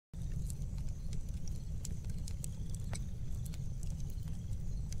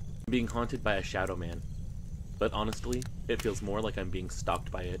being haunted by a shadow man, but honestly, it feels more like I'm being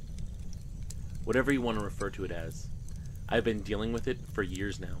stalked by it. Whatever you want to refer to it as, I've been dealing with it for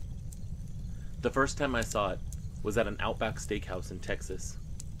years now. The first time I saw it was at an Outback Steakhouse in Texas.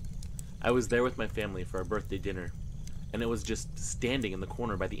 I was there with my family for a birthday dinner, and it was just standing in the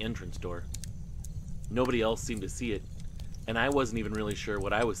corner by the entrance door. Nobody else seemed to see it, and I wasn't even really sure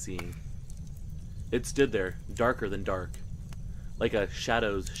what I was seeing. It stood there, darker than dark, like a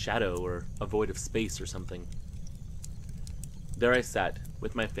shadow's shadow or a void of space or something. There I sat,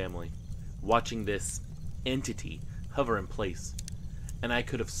 with my family, watching this entity hover in place, and I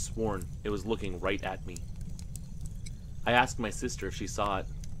could have sworn it was looking right at me. I asked my sister if she saw it.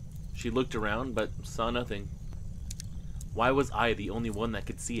 She looked around, but saw nothing. Why was I the only one that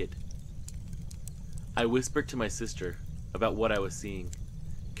could see it? I whispered to my sister about what I was seeing,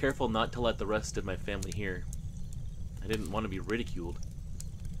 careful not to let the rest of my family hear. I didn't want to be ridiculed.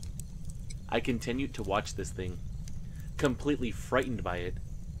 I continued to watch this thing, completely frightened by it,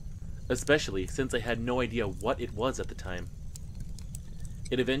 especially since I had no idea what it was at the time.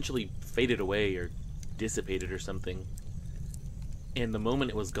 It eventually faded away or dissipated or something, and the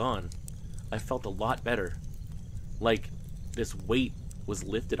moment it was gone, I felt a lot better, like this weight was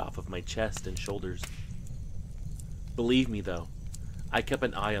lifted off of my chest and shoulders. Believe me though, I kept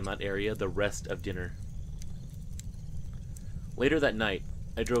an eye on that area the rest of dinner. Later that night,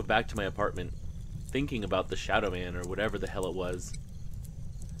 I drove back to my apartment, thinking about the Shadow Man or whatever the hell it was.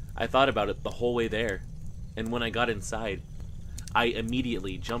 I thought about it the whole way there, and when I got inside, I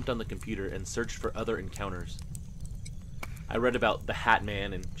immediately jumped on the computer and searched for other encounters. I read about the Hat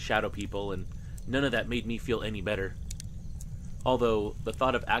Man and Shadow People, and none of that made me feel any better. Although, the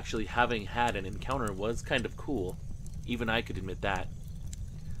thought of actually having had an encounter was kind of cool. Even I could admit that.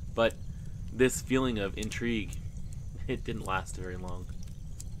 But this feeling of intrigue, it didn't last very long.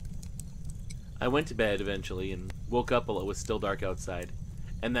 I went to bed eventually and woke up while it was still dark outside,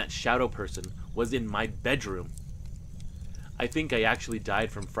 and that shadow person was in my bedroom. I think I actually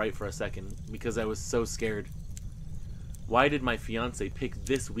died from fright for a second because I was so scared. Why did my fiance pick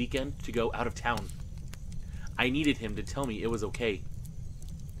this weekend to go out of town? I needed him to tell me it was okay.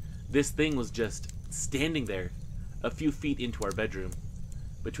 This thing was just standing there, a few feet into our bedroom,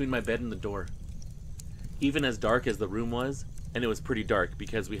 between my bed and the door. Even as dark as the room was, and it was pretty dark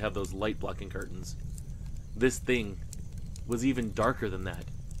because we have those light blocking curtains, this thing was even darker than that.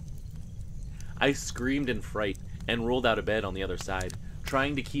 I screamed in fright and rolled out of bed on the other side,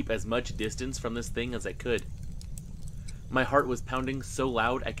 trying to keep as much distance from this thing as I could. My heart was pounding so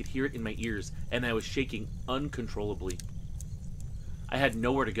loud I could hear it in my ears, and I was shaking uncontrollably. I had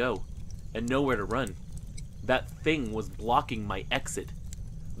nowhere to go, and nowhere to run. That thing was blocking my exit,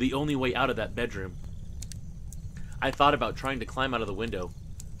 the only way out of that bedroom. I thought about trying to climb out of the window,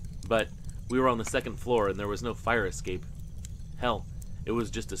 but we were on the second floor and there was no fire escape. Hell, it was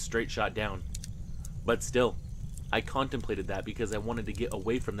just a straight shot down. But still, I contemplated that because I wanted to get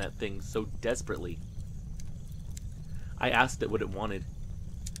away from that thing so desperately. I asked it what it wanted,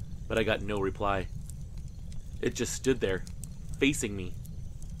 but I got no reply. It just stood there, facing me.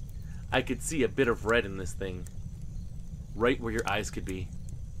 I could see a bit of red in this thing, right where your eyes could be,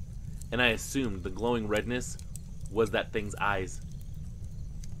 and I assumed the glowing redness was that thing's eyes.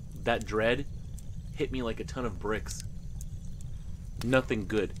 That dread hit me like a ton of bricks. Nothing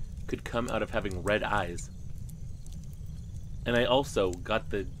good could come out of having red eyes. And I also got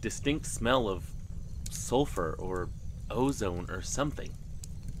the distinct smell of sulfur or ozone or something.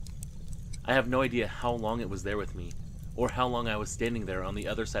 I have no idea how long it was there with me, or how long I was standing there on the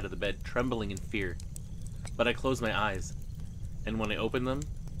other side of the bed trembling in fear, but I closed my eyes, and when I opened them,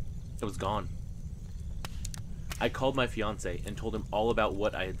 it was gone. I called my fiance and told him all about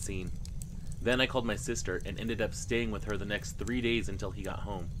what I had seen. Then I called my sister and ended up staying with her the next 3 days until he got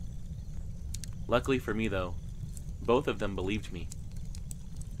home. Luckily for me though, both of them believed me.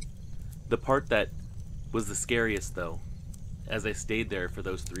 The part that was the scariest though, as I stayed there for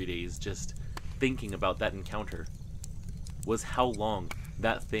those 3 days just thinking about that encounter, was how long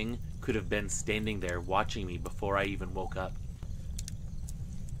that thing could have been standing there watching me before I even woke up.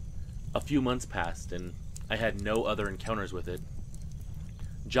 A few months passed and I had no other encounters with it.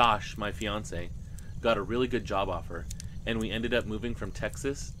 Josh, my fiance, got a really good job offer, and we ended up moving from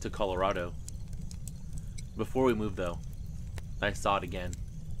Texas to Colorado. Before we moved though, I saw it again.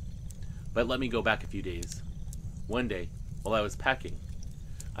 But let me go back a few days. One day, while I was packing,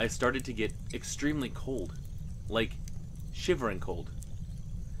 I started to get extremely cold, like shivering cold.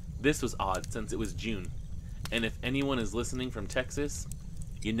 This was odd since it was June, and if anyone is listening from Texas,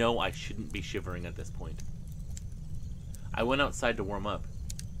 you know I shouldn't be shivering at this point. I went outside to warm up,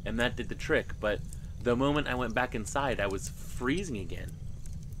 and that did the trick, but the moment I went back inside, I was freezing again.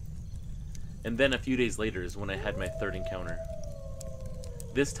 And then a few days later is when I had my third encounter.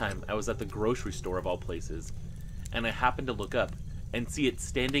 This time, I was at the grocery store of all places, and I happened to look up and see it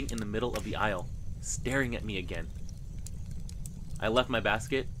standing in the middle of the aisle, staring at me again. I left my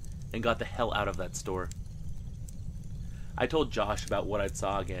basket and got the hell out of that store. I told Josh about what I'd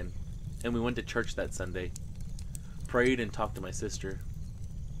saw again, and we went to church that Sunday. Prayed and talked to my sister.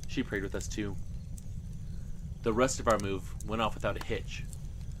 She prayed with us too. The rest of our move went off without a hitch.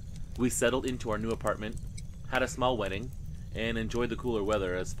 We settled into our new apartment, had a small wedding, and enjoyed the cooler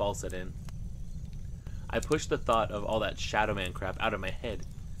weather as fall set in. I pushed the thought of all that Shadowman crap out of my head,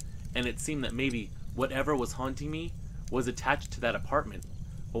 and it seemed that maybe whatever was haunting me was attached to that apartment,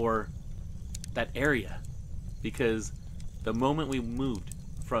 or that area, because the moment we moved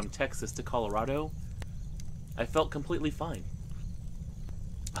from Texas to Colorado, I felt completely fine.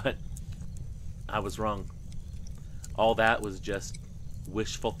 But I was wrong. All that was just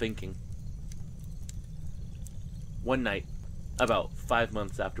wishful thinking. One night, about 5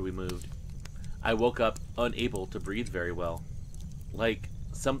 months after we moved, I woke up unable to breathe very well, like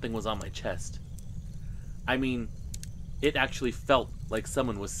something was on my chest. I mean, it actually felt like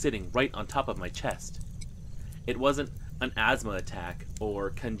someone was sitting right on top of my chest. It wasn't an asthma attack,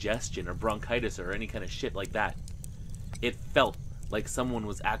 or congestion, or bronchitis, or any kind of shit like that. It felt like someone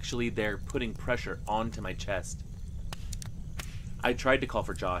was actually there putting pressure onto my chest. I tried to call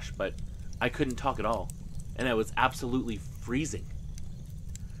for Josh, but I couldn't talk at all, and I was absolutely freezing.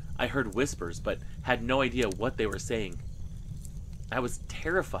 I heard whispers, but had no idea what they were saying. I was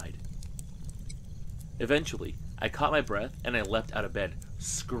terrified. Eventually, I caught my breath and I leapt out of bed,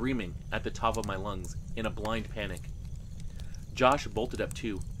 screaming at the top of my lungs in a blind panic. Josh bolted up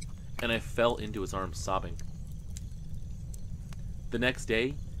too, and I fell into his arms sobbing. The next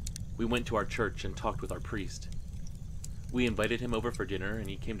day, we went to our church and talked with our priest. We invited him over for dinner, and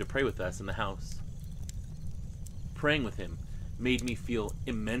he came to pray with us in the house. Praying with him made me feel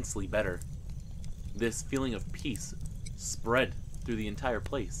immensely better. This feeling of peace spread through the entire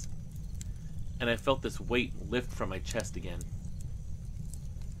place, and I felt this weight lift from my chest again.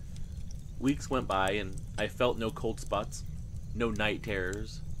 Weeks went by, and I felt no cold spots, no night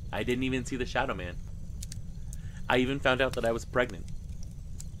terrors. I didn't even see the Shadowman. I even found out that I was pregnant.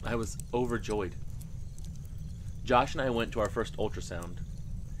 I was overjoyed. Josh and I went to our first ultrasound.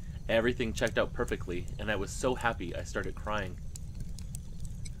 Everything checked out perfectly, and I was so happy I started crying.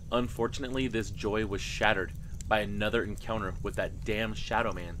 Unfortunately, this joy was shattered by another encounter with that damn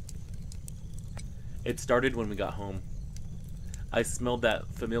Shadowman. It started when we got home. I smelled that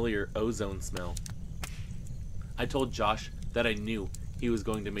familiar ozone smell. I told Josh that I knew he was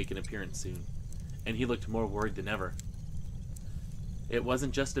going to make an appearance soon, and he looked more worried than ever. It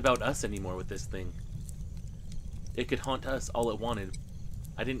wasn't just about us anymore with this thing. It could haunt us all it wanted.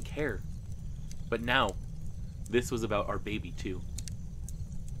 I didn't care. But now, this was about our baby too.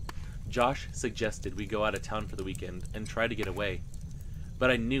 Josh suggested we go out of town for the weekend and try to get away, but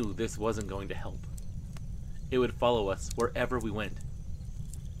I knew this wasn't going to help. It would follow us wherever we went.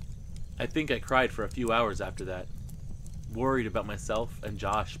 I think I cried for a few hours after that, worried about myself and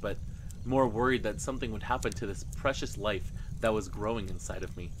Josh, but more worried that something would happen to this precious life that was growing inside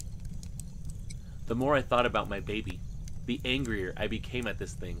of me. The more I thought about my baby, the angrier I became at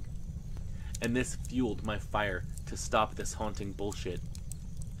this thing, and this fueled my fire to stop this haunting bullshit.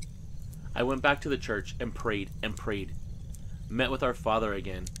 I went back to the church and prayed, met with our father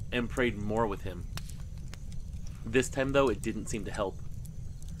again, and prayed more with him. This time though, it didn't seem to help.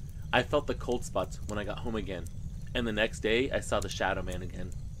 I felt the cold spots when I got home again, and the next day I saw the Shadowman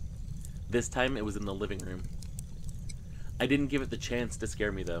again. This time it was in the living room. I didn't give it the chance to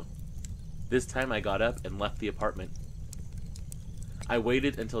scare me though. This time I got up and left the apartment. I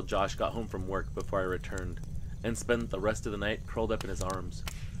waited until Josh got home from work before I returned, and spent the rest of the night curled up in his arms,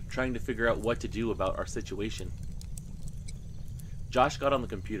 trying to figure out what to do about our situation. Josh got on the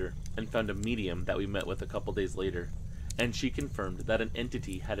computer and found a medium that we met with a couple days later, and she confirmed that an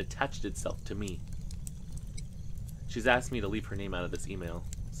entity had attached itself to me. She's asked me to leave her name out of this email,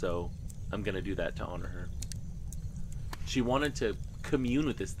 so I'm gonna do that to honor her. She wanted to commune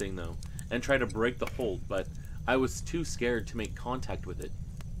with this thing though, and try to break the hold, but I was too scared to make contact with it.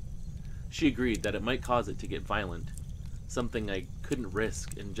 She agreed that it might cause it to get violent, something I couldn't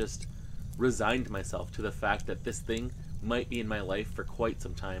risk, and just resigned myself to the fact that this thing might be in my life for quite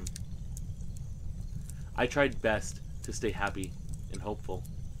some time. I tried best to stay happy and hopeful,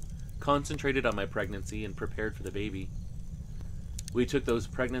 concentrated on my pregnancy and prepared for the baby. We took those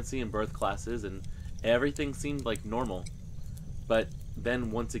pregnancy and birth classes and everything seemed like normal, but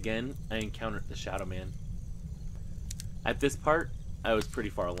Then, once again, I encountered the Shadowman. At this part, I was pretty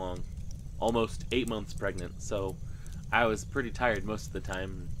far along, almost 8 months pregnant, so I was pretty tired most of the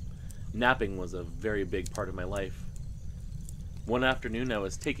time. Napping was a very big part of my life. One afternoon, I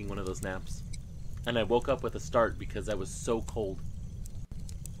was taking one of those naps, and I woke up with a start because I was so cold.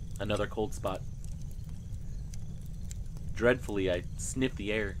 Another cold spot. Dreadfully, I sniffed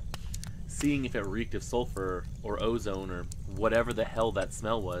the air, seeing if it reeked of sulfur or ozone or whatever the hell that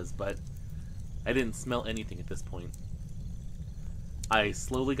smell was, but I didn't smell anything at this point. I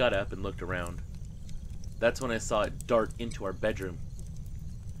slowly got up and looked around. That's when I saw it dart into our bedroom.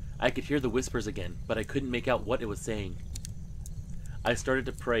 I could hear the whispers again, but I couldn't make out what it was saying. I started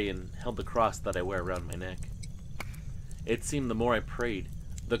to pray and held the cross that I wear around my neck. It seemed the more I prayed,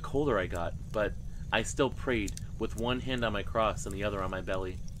 the colder I got, but I still prayed with one hand on my cross and the other on my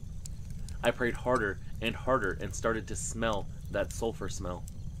belly. I prayed harder and started to smell that sulfur smell.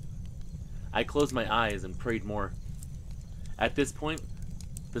 I closed my eyes and prayed more. At this point,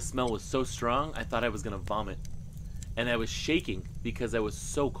 the smell was so strong I thought I was going to vomit, and I was shaking because I was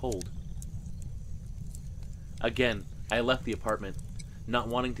so cold. Again, I left the apartment, not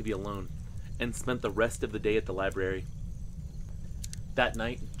wanting to be alone, and spent the rest of the day at the library. That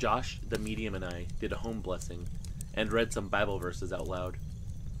night, Josh, the medium, and I did a home blessing and read some Bible verses out loud.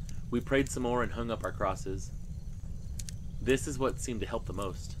 We prayed some more and hung up our crosses. This is what seemed to help the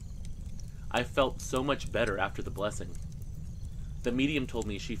most. I felt so much better after the blessing. The medium told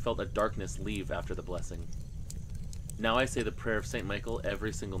me she felt a darkness leave after the blessing. Now I say the prayer of St. Michael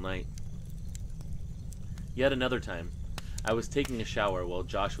every single night. Yet another time, I was taking a shower while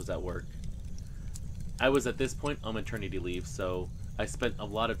Josh was at work. I was at this point on maternity leave, so I spent a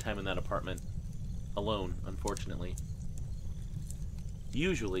lot of time in that apartment. Alone, unfortunately.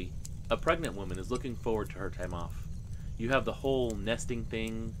 Usually, a pregnant woman is looking forward to her time off. You have the whole nesting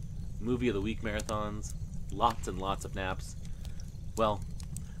thing, movie of the week marathons, lots and lots of naps. Well,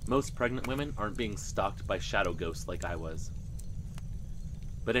 most pregnant women aren't being stalked by shadow ghosts like I was.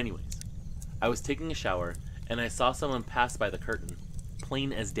 But anyways, I was taking a shower and I saw someone pass by the curtain,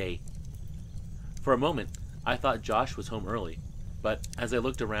 plain as day. For a moment, I thought Josh was home early, but as I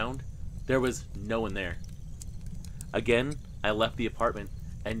looked around, there was no one there. Again, I left the apartment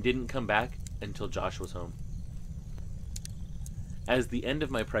and didn't come back until Josh was home. As the end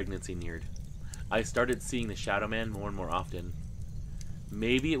of my pregnancy neared, I started seeing the Shadowman more and more often.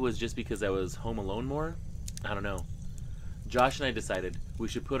 Maybe it was just because I was home alone more? I don't know. Josh and I decided we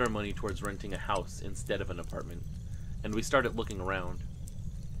should put our money towards renting a house instead of an apartment, and we started looking around.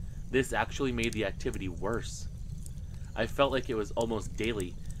 This actually made the activity worse. I felt like it was almost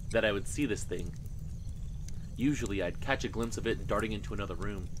daily that I would see this thing. Usually I'd catch a glimpse of it darting into another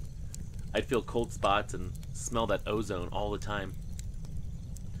room. I'd feel cold spots and smell that ozone all the time.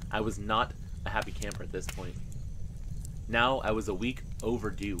 I was not a happy camper at this point. Now I was a week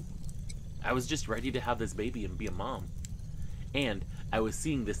overdue. I was just ready to have this baby and be a mom. And I was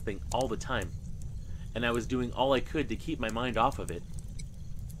seeing this thing all the time. And I was doing all I could to keep my mind off of it.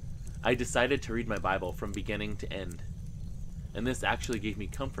 I decided to read my Bible from beginning to end. And this actually gave me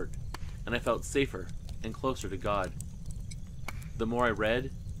comfort, and I felt safer and closer to God. The more I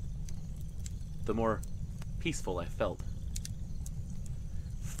read, the more peaceful I felt.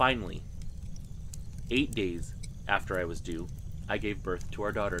 Finally, 8 days after I was due, I gave birth to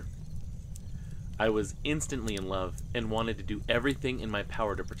our daughter. I was instantly in love and wanted to do everything in my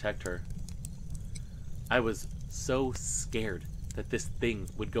power to protect her. I was so scared that this thing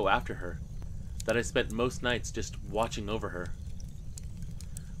would go after her that I spent most nights just watching over her.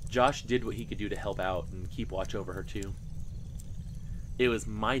 Josh did what he could do to help out and keep watch over her too. It was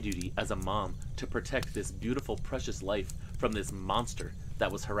my duty as a mom to protect this beautiful, precious life from this monster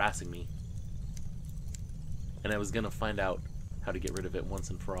that was harassing me. And I was gonna find out how to get rid of it once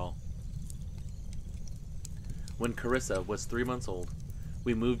and for all. When Carissa was 3 months old,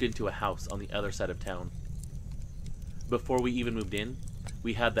 we moved into a house on the other side of town. Before we even moved in,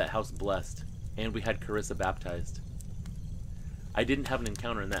 we had that house blessed, and we had Carissa baptized. I didn't have an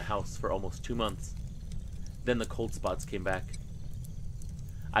encounter in that house for almost 2 months. Then the cold spots came back.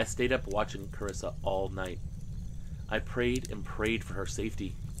 I stayed up watching Carissa all night. I prayed and prayed for her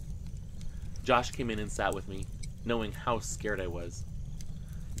safety. Josh came in and sat with me, knowing how scared I was.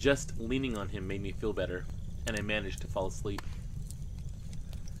 Just leaning on him made me feel better, and I managed to fall asleep.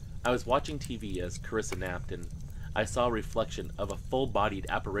 I was watching TV as Carissa napped, and I saw a reflection of a full-bodied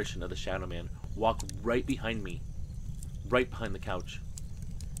apparition of the Shadowman walk right behind me, right behind the couch,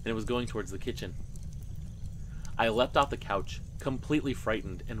 and it was going towards the kitchen. I leapt off the couch, completely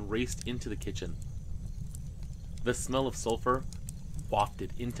frightened, and raced into the kitchen. The smell of sulfur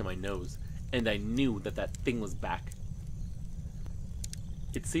wafted into my nose, and I knew that that thing was back.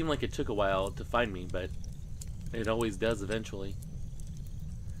 It seemed like it took a while to find me, but it always does eventually.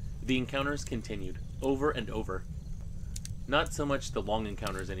 The encounters continued, over and over. Not so much the long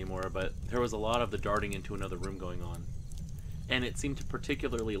encounters anymore, but there was a lot of the darting into another room going on. And it seemed to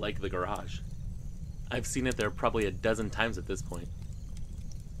particularly like the garage. I've seen it there probably a dozen times at this point.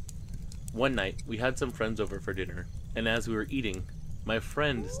 One night, we had some friends over for dinner, and as we were eating, my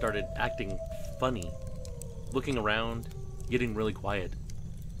friend started acting funny, looking around, getting really quiet.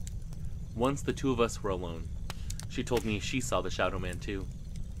 Once the two of us were alone, she told me she saw the Shadowman too.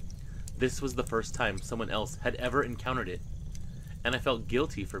 This was the first time someone else had ever encountered it, and I felt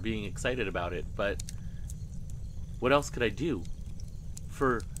guilty for being excited about it, but what else could I do?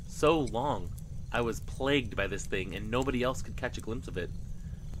 For so long, I was plagued by this thing and nobody else could catch a glimpse of it,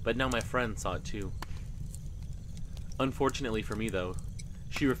 but now my friend saw it too. Unfortunately for me though,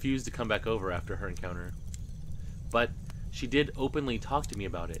 she refused to come back over after her encounter. But she did openly talk to me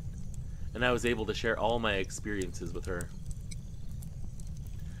about it, and I was able to share all my experiences with her.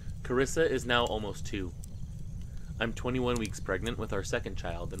 Carissa is now almost 2. I'm 21 weeks pregnant with our second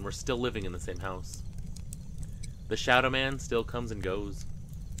child, and we're still living in the same house. The Shadowman still comes and goes.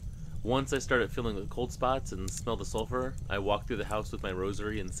 Once I started feeling the cold spots and smell the sulfur, I walk through the house with my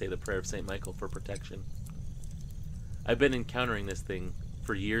rosary and say the prayer of St. Michael for protection. I've been encountering this thing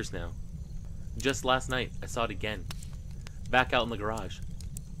for years now. Just last night, I saw it again, back out in the garage.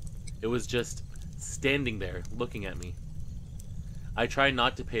 It was just standing there, looking at me. I try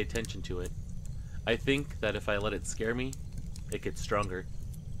not to pay attention to it. I think that if I let it scare me, it gets stronger.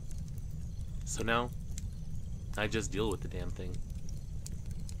 So now, I just deal with the damn thing.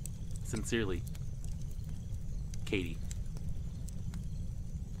 Sincerely, Katie.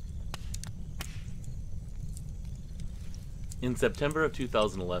 In September of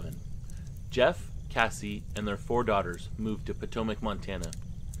 2011, Jeff, Cassie, and their 4 daughters moved to Potomac, Montana,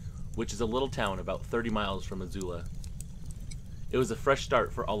 which is a little town about 30 miles from Missoula. It was a fresh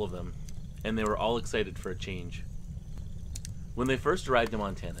start for all of them, and they were all excited for a change. When they first arrived in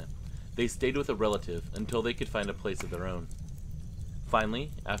Montana, they stayed with a relative until they could find a place of their own.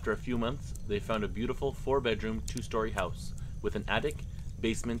 Finally, after a few months, they found a beautiful 4-bedroom, 2-story house with an attic,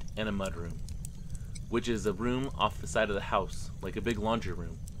 basement, and a mudroom, which is a room off the side of the house, like a big laundry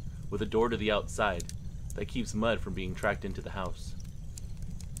room, with a door to the outside that keeps mud from being tracked into the house.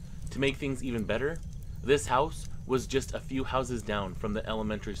 To make things even better, this house was just a few houses down from the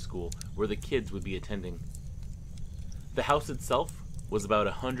elementary school where the kids would be attending. The house itself was about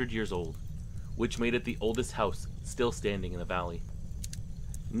 100 years old, which made it the oldest house still standing in the valley.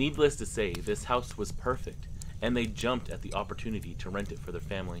 Needless to say, this house was perfect, and they jumped at the opportunity to rent it for their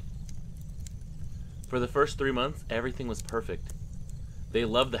family. For the first 3 months, everything was perfect. They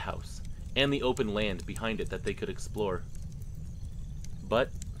loved the house, and the open land behind it that they could explore. But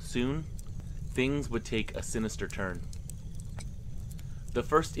soon, things would take a sinister turn. The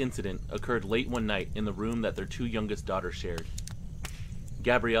first incident occurred late one night in the room that their 2 youngest daughters shared.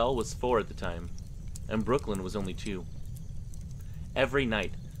 Gabrielle was 4 at the time, and Brooklyn was only 2. Every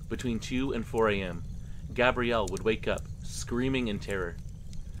night, between 2 and 4 a.m., Gabrielle would wake up, screaming in terror.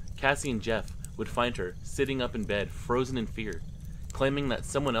 Cassie and Jeff would find her sitting up in bed, frozen in fear, claiming that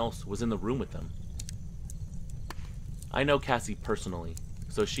someone else was in the room with them. I know Cassie personally,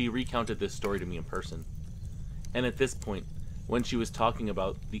 so she recounted this story to me in person. And at this point, when she was talking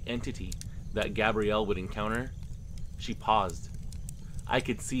about the entity that Gabrielle would encounter, she paused. I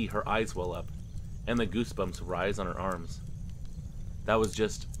could see her eyes well up, and the goosebumps rise on her arms. That was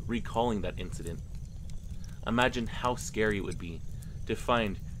just recalling that incident. Imagine how scary it would be to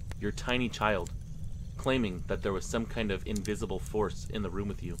find your tiny child claiming that there was some kind of invisible force in the room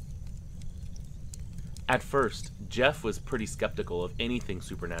with you. At first, Jeff was pretty skeptical of anything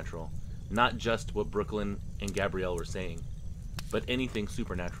supernatural, not just what Brooklyn and Gabrielle were saying, but anything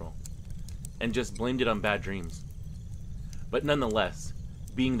supernatural, and just blamed it on bad dreams. But nonetheless,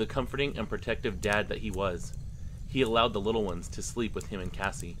 being the comforting and protective dad that he was, he allowed the little ones to sleep with him and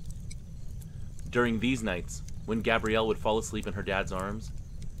Cassie. During these nights, when Gabrielle would fall asleep in her dad's arms,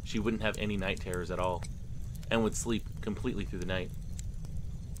 she wouldn't have any night terrors at all, and would sleep completely through the night.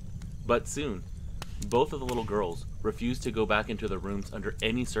 But soon, both of the little girls refused to go back into their rooms under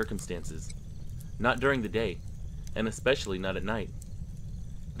any circumstances, not during the day, and especially not at night.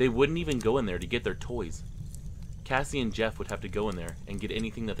 They wouldn't even go in there to get their toys. Cassie and Jeff would have to go in there and get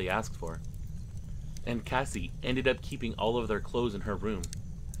anything that they asked for. And Cassie ended up keeping all of their clothes in her room.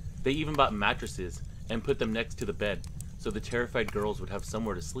 They even bought mattresses and put them next to the bed so the terrified girls would have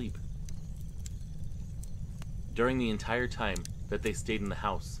somewhere to sleep. During the entire time that they stayed in the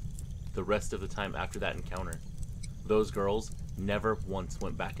house the rest of the time after that encounter. Those girls never once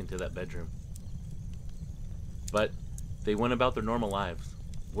went back into that bedroom. But they went about their normal lives,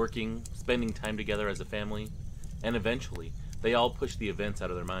 working, spending time together as a family, and eventually they all pushed the events out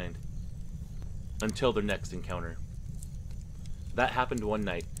of their mind. Until their next encounter. That happened one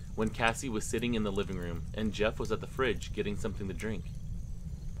night when Cassie was sitting in the living room and Jeff was at the fridge getting something to drink.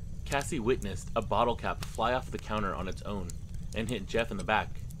 Cassie witnessed a bottle cap fly off the counter on its own and hit Jeff in the back.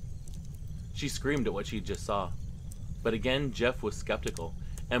 She screamed at what she just saw, but again Jeff was skeptical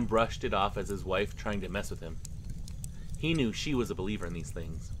and brushed it off as his wife trying to mess with him. He knew she was a believer in these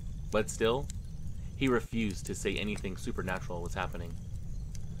things, but still, he refused to say anything supernatural was happening.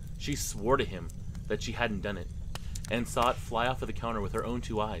 She swore to him that she hadn't done it, and saw it fly off of the counter with her own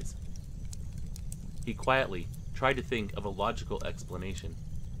 2 eyes. He quietly tried to think of a logical explanation.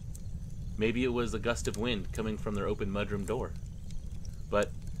 Maybe it was a gust of wind coming from their open mudroom door.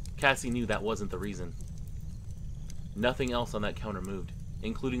 But Cassie knew that wasn't the reason. Nothing else on that counter moved,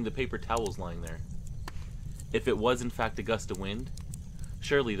 including the paper towels lying there. If it was in fact a gust of wind,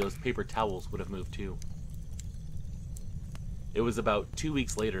 surely those paper towels would have moved too. It was about 2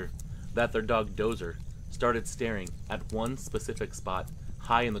 weeks later that their dog Dozer started staring at one specific spot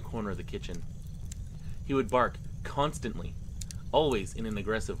high in the corner of the kitchen. He would bark constantly, always in an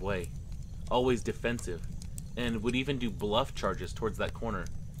aggressive way, always defensive, and would even do bluff charges towards that corner,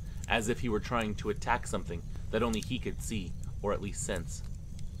 as if he were trying to attack something that only he could see, or at least sense.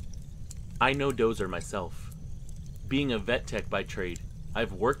 I know Dozer myself. Being a vet tech by trade,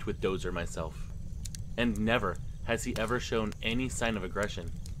 I've worked with Dozer myself, and never has he ever shown any sign of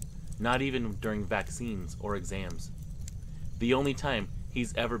aggression, not even during vaccines or exams. The only time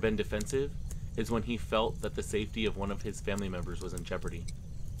he's ever been defensive is when he felt that the safety of one of his family members was in jeopardy.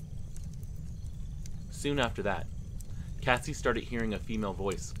 Soon after that, Cassie started hearing a female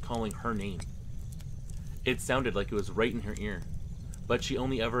voice calling her name. It sounded like it was right in her ear, but she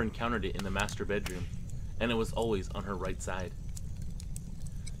only ever encountered it in the master bedroom, and it was always on her right side.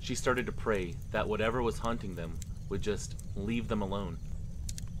 She started to pray that whatever was haunting them would just leave them alone.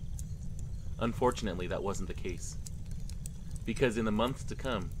 Unfortunately, that wasn't the case, because in the months to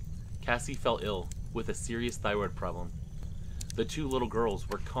come, Cassie fell ill with a serious thyroid problem. The 2 little girls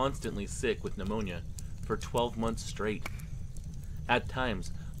were constantly sick with pneumonia for 12 months straight. At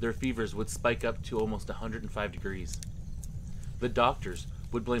times, their fevers would spike up to almost 105 degrees. The doctors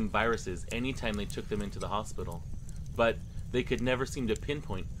would blame viruses anytime they took them into the hospital, but they could never seem to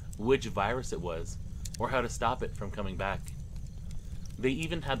pinpoint which virus it was, or how to stop it from coming back. They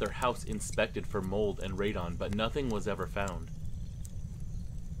even had their house inspected for mold and radon, but nothing was ever found.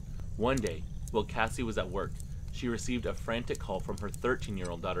 One day, while Cassie was at work, she received a frantic call from her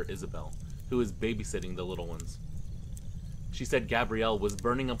 13-year-old daughter Isabel, who was babysitting the little ones. She said Gabrielle was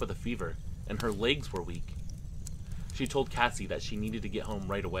burning up with a fever, and her legs were weak. She told Cassie that she needed to get home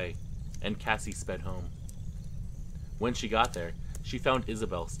right away, and Cassie sped home. When she got there, she found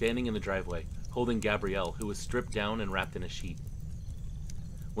Isabel standing in the driveway, holding Gabrielle, who was stripped down and wrapped in a sheet.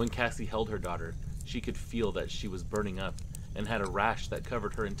 When Cassie held her daughter, she could feel that she was burning up and had a rash that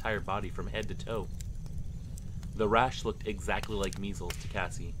covered her entire body from head to toe. The rash looked exactly like measles to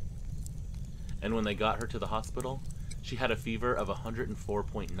Cassie. And when they got her to the hospital, she had a fever of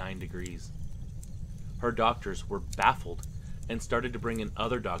 104.9 degrees. Her doctors were baffled and started to bring in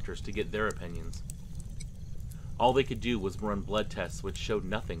other doctors to get their opinions. All they could do was run blood tests which showed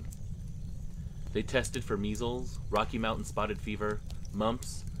nothing. They tested for measles, Rocky Mountain spotted fever,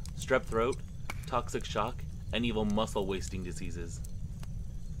 mumps, strep throat, toxic shock, and even muscle wasting diseases.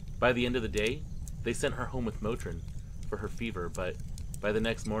 By the end of the day, they sent her home with Motrin for her fever, but by the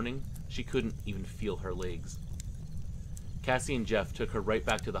next morning, she couldn't even feel her legs. Cassie and Jeff took her right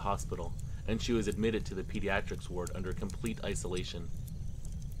back to the hospital, and she was admitted to the pediatrics ward under complete isolation.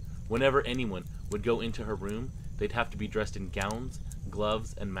 Whenever anyone would go into her room, they'd have to be dressed in gowns,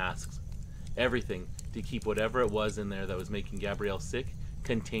 gloves, and masks. Everything to keep whatever it was in there that was making Gabrielle sick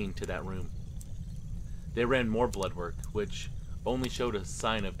contained to that room. They ran more blood work, which only showed a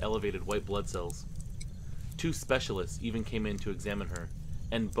sign of elevated white blood cells. 2 specialists even came in to examine her,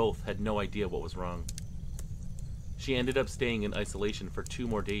 and both had no idea what was wrong. She ended up staying in isolation for 2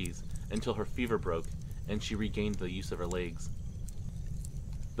 more days until her fever broke and she regained the use of her legs.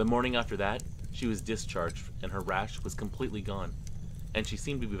 The morning after that, she was discharged and her rash was completely gone, and she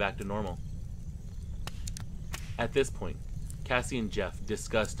seemed to be back to normal. At this point, Cassie and Jeff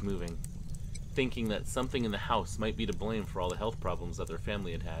discussed moving, thinking that something in the house might be to blame for all the health problems that their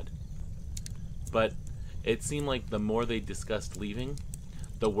family had had. But it seemed like the more they discussed leaving,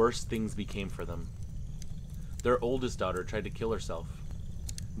 the worse things became for them. Their oldest daughter tried to kill herself.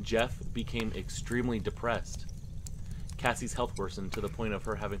 Jeff became extremely depressed. Cassie's health worsened to the point of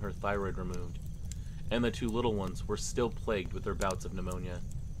her having her thyroid removed, and the two little ones were still plagued with their bouts of pneumonia.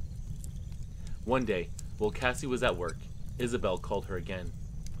 One day, while Cassie was at work, Isabel called her again.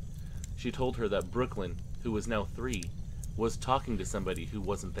 She told her that Brooklyn, who was now 3, was talking to somebody who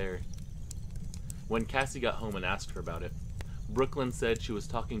wasn't there. When Cassie got home and asked her about it, Brooklyn said she was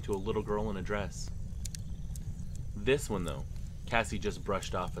talking to a little girl in a dress. This one, though, Cassie just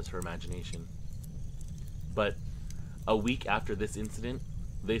brushed off as her imagination. But a week after this incident,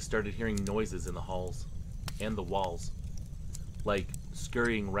 they started hearing noises in the halls and the walls, like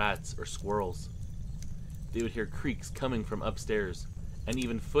scurrying rats or squirrels. They would hear creaks coming from upstairs and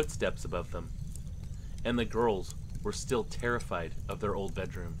even footsteps above them. And the girls were still terrified of their old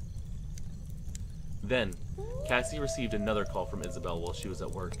bedroom. Then, Cassie received another call from Isabel while she was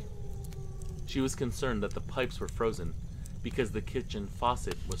at work. She was concerned that the pipes were frozen because the kitchen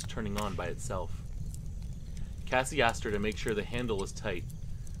faucet was turning on by itself. Cassie asked her to make sure the handle was tight,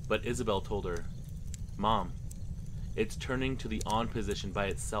 but Isabel told her, "Mom, it's turning to the on position by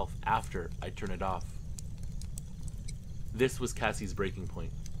itself after I turn it off." This was Cassie's breaking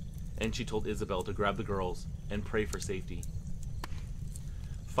point, and she told Isabel to grab the girls and pray for safety.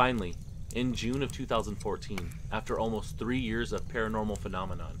 Finally, in June of 2014, after almost 3 years of paranormal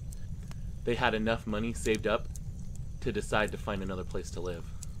phenomenon, they had enough money saved up to decide to find another place to live.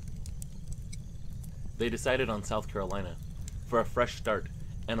 They decided on South Carolina for a fresh start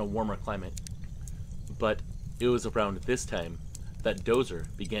and a warmer climate. But it was around this time that Dozer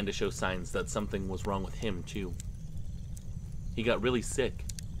began to show signs that something was wrong with him too. He got really sick,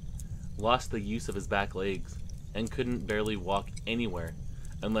 lost the use of his back legs, and couldn't barely walk anywhere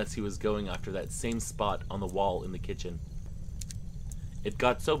unless he was going after that same spot on the wall in the kitchen. It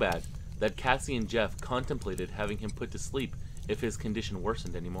got so bad that Cassie and Jeff contemplated having him put to sleep if his condition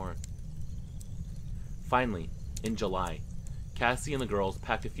worsened anymore. Finally, in July, Cassie and the girls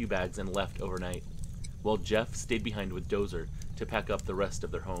packed a few bags and left overnight, while Jeff stayed behind with Dozer to pack up the rest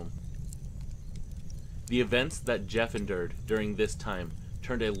of their home. The events that Jeff endured during this time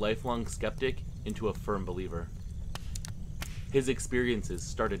turned a lifelong skeptic into a firm believer. His experiences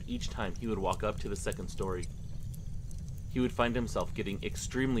started each time he would walk up to the second story. He would find himself getting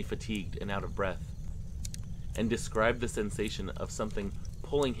extremely fatigued and out of breath, and described the sensation of something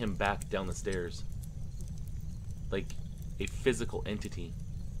pulling him back down the stairs, like a physical entity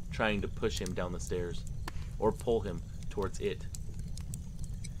trying to push him down the stairs, or pull him towards it.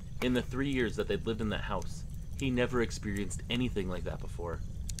 In the 3 years that they'd lived in that house, he never experienced anything like that before.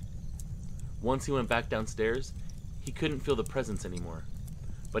 Once he went back downstairs, he couldn't feel the presence anymore,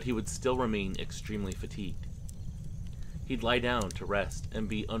 but he would still remain extremely fatigued. He'd lie down to rest and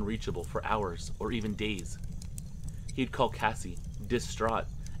be unreachable for hours or even days. He'd call Cassie, distraught,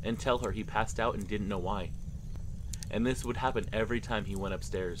 and tell her he passed out and didn't know why. And this would happen every time he went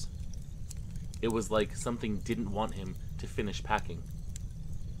upstairs. It was like something didn't want him to finish packing.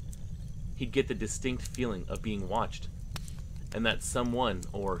 He'd get the distinct feeling of being watched, and that someone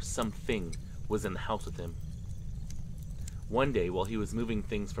or something was in the house with him. One day, while he was moving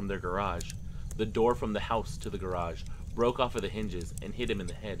things from their garage, the door from the house to the garage broke off of the hinges and hit him in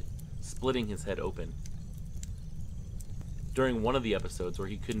the head, splitting his head open. During one of the episodes where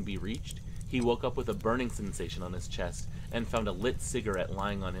he couldn't be reached, he woke up with a burning sensation on his chest and found a lit cigarette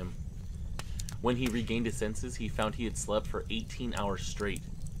lying on him. When he regained his senses, he found he had slept for 18 hours straight.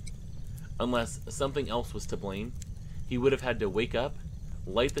 Unless something else was to blame, he would have had to wake up,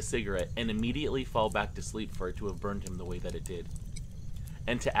 light the cigarette, and immediately fall back to sleep for it to have burned him the way that it did.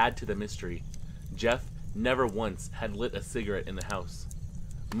 And to add to the mystery, Jeff never once had lit a cigarette in the house,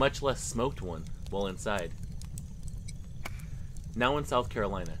 much less smoked one while inside. Now in South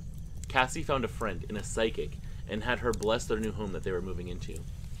Carolina, Cassie found a friend in a psychic and had her bless their new home that they were moving into.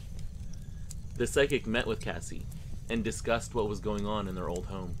 The psychic met with Cassie and discussed what was going on in their old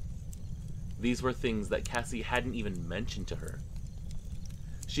home. These were things that Cassie hadn't even mentioned to her.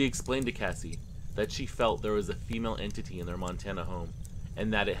 She explained to Cassie that she felt there was a female entity in their Montana home,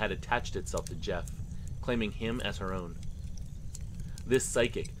 and that it had attached itself to Jeff, claiming him as her own. This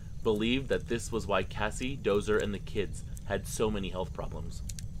psychic believed that this was why Cassie, Dozer, and the kids had so many health problems.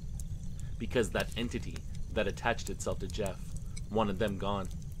 Because that entity that attached itself to Jeff wanted them gone.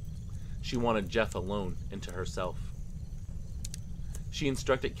 She wanted Jeff alone and to herself. She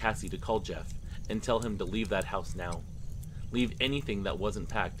instructed Cassie to call Jeff and tell him to leave that house now. Leave anything that wasn't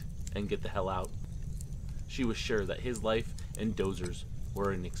packed and get the hell out. She was sure that his life and Dozer's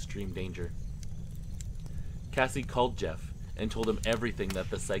were in extreme danger. Cassie called Jeff and told him everything that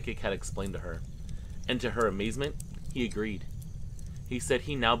the psychic had explained to her, and to her amazement, he agreed. He said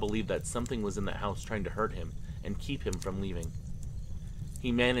he now believed that something was in that house trying to hurt him and keep him from leaving.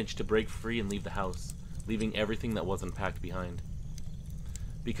 He managed to break free and leave the house, leaving everything that wasn't packed behind.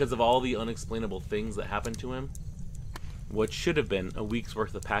 Because of all the unexplainable things that happened to him, what should have been a week's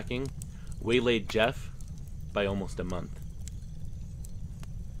worth of packing waylaid Jeff by almost a month.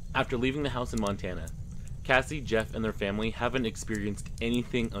 After leaving the house in Montana, Cassie, Jeff, and their family haven't experienced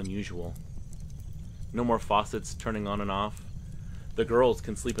anything unusual. No more faucets turning on and off. The girls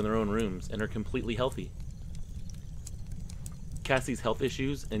can sleep in their own rooms and are completely healthy. Cassie's health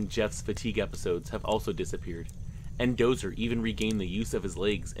issues and Jeff's fatigue episodes have also disappeared, and Dozer even regained the use of his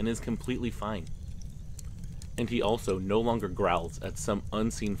legs and is completely fine. And he also no longer growls at some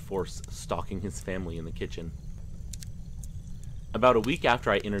unseen force stalking his family in the kitchen. About a week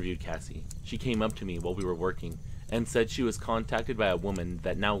after I interviewed Cassie, she came up to me while we were working and said she was contacted by a woman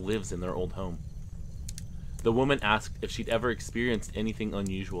that now lives in their old home. The woman asked if she'd ever experienced anything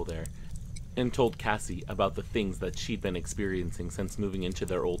unusual there, and told Cassie about the things that she'd been experiencing since moving into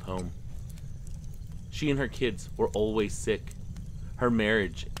their old home. She and her kids were always sick. Her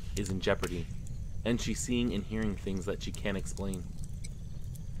marriage is in jeopardy, and she's seeing and hearing things that she can't explain.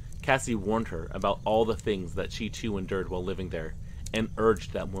 Cassie warned her about all the things that she too endured while living there, and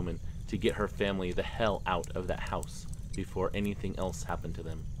urged that woman to get her family the hell out of that house before anything else happened to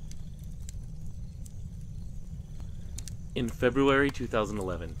them. In February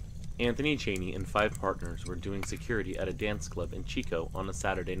 2011, Anthony Chaney and 5 partners were doing security at a dance club in Chico on a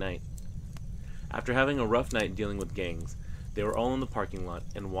Saturday night. After having a rough night dealing with gangs, they were all in the parking lot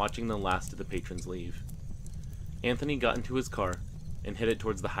and watching the last of the patrons leave. Anthony got into his car and headed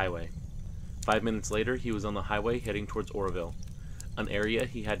towards the highway. 5 minutes later, he was on the highway heading towards Oroville, an area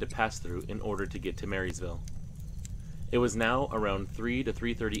he had to pass through in order to get to Marysville. It was now around 3 to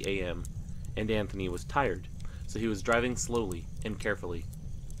 3:30 a.m., and Anthony was tired, so he was driving slowly and carefully.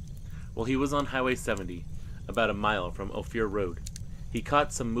 While he was on Highway 70, about a mile from Ophir Road, he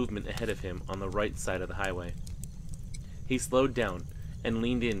caught some movement ahead of him on the right side of the highway. He slowed down and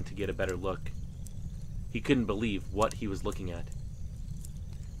leaned in to get a better look. He couldn't believe what he was looking at.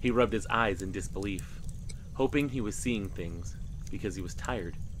 He rubbed his eyes in disbelief, hoping he was seeing things because he was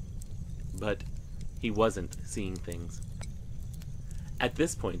tired. But he wasn't seeing things. At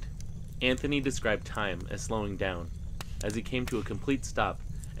this point, Anthony described time as slowing down as he came to a complete stop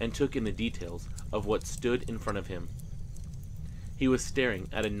and took in the details of what stood in front of him. He was staring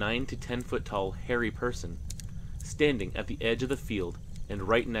at a 9 to 10 foot tall hairy person, standing at the edge of the field and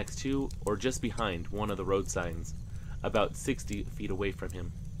right next to or just behind one of the road signs, about 60 feet away from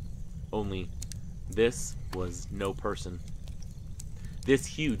him. Only, this was no person. This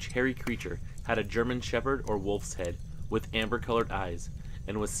huge hairy creature had a German shepherd or wolf's head with amber-colored eyes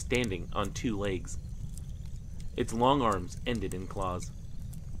and was standing on 2 legs. Its long arms ended in claws.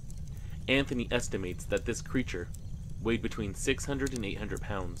 Anthony estimates that this creature weighed between 600 and 800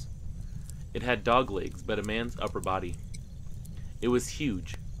 pounds. It had dog legs but a man's upper body. It was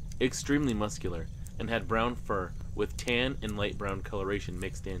huge, extremely muscular, and had brown fur with tan and light brown coloration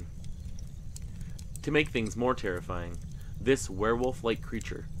mixed in. To make things more terrifying, this werewolf-like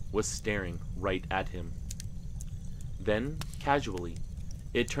creature was staring right at him. Then, casually,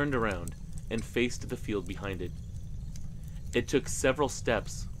 it turned around and faced the field behind it. It took several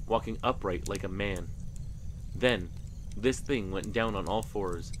steps, walking upright like a man. Then, this thing went down on all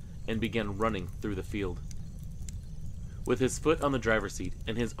fours and began running through the field. With his foot on the driver's seat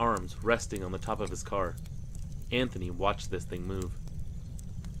and his arms resting on the top of his car, Anthony watched this thing move.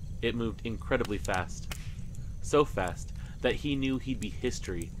 It moved incredibly fast. So fast that he knew he'd be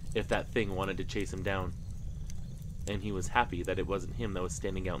history if that thing wanted to chase him down. And he was happy that it wasn't him that was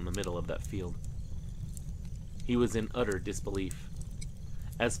standing out in the middle of that field. He was in utter disbelief.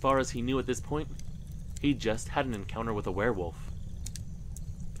 As far as he knew at this point, he just had an encounter with a werewolf.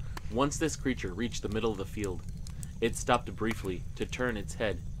 Once this creature reached the middle of the field, it stopped briefly to turn its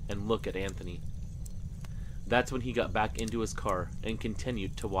head and look at Anthony. That's when he got back into his car and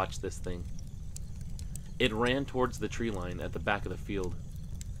continued to watch this thing. It ran towards the tree line at the back of the field.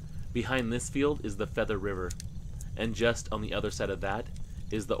 Behind this field is the Feather River, and just on the other side of that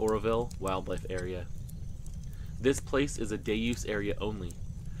is the Oroville Wildlife Area. This place is a day-use area only,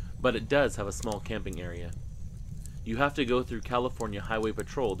 but it does have a small camping area. You have to go through California Highway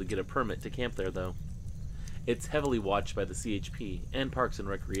Patrol to get a permit to camp there, though. It's heavily watched by the CHP and Parks and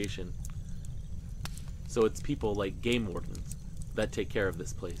Recreation, so it's people like game wardens that take care of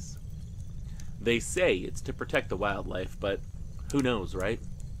this place. They say it's to protect the wildlife, but who knows, right?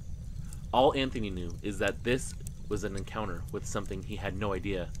 All Anthony knew is that this was an encounter with something he had no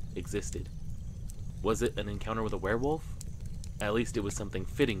idea existed. Was it an encounter with a werewolf? At least it was something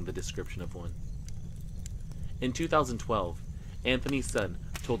fitting the description of one. In 2012, Anthony's son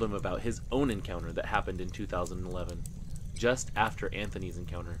told him about his own encounter that happened in 2011, just after Anthony's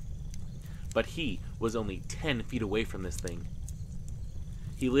encounter. But he was only 10 feet away from this thing.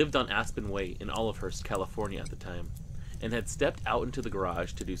 He lived on Aspen Way in Olivehurst, California at the time, and had stepped out into the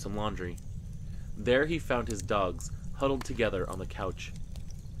garage to do some laundry. There he found his dogs huddled together on the couch.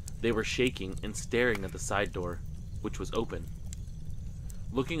 They were shaking and staring at the side door, which was open.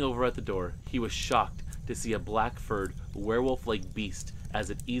 Looking over at the door, he was shocked to see a black-furred, werewolf-like beast as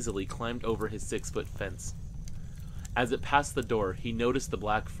it easily climbed over his 6-foot fence. As it passed the door, he noticed the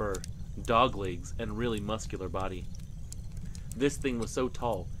black fur, dog legs, and really muscular body. This thing was so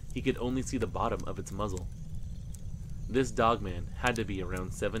tall, he could only see the bottom of its muzzle. This Dogman had to be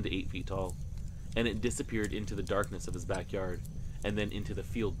around 7 to 8 feet tall, and it disappeared into the darkness of his backyard, and then into the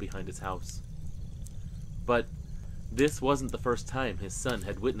field behind his house. But this wasn't the first time his son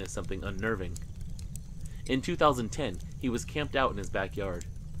had witnessed something unnerving. In 2010, he was camped out in his backyard.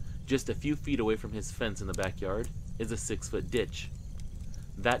 Just a few feet away from his fence in the backyard is a 6-foot ditch.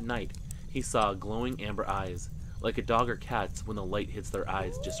 That night, he saw glowing amber eyes, like a dog or cat's when the light hits their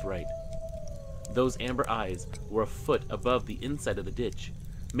eyes just right. Those amber eyes were a foot above the inside of the ditch,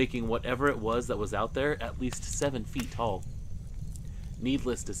 making whatever it was that was out there at least 7 feet tall.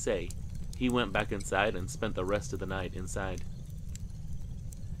 Needless to say, he went back inside and spent the rest of the night inside.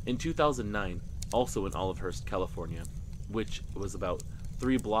 In 2009, also in Olivehurst, California, which was about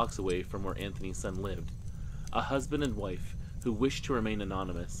 3 blocks away from where Anthony's son lived, a husband and wife who wished to remain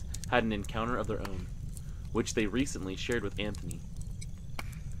anonymous had an encounter of their own, which they recently shared with Anthony.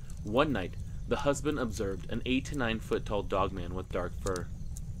 One night, the husband observed an 8 to 9 foot tall dogman with dark fur.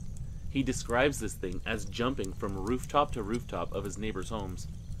 He describes this thing as jumping from rooftop to rooftop of his neighbors' homes.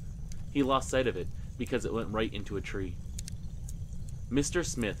 He lost sight of it because it went right into a tree. Mr.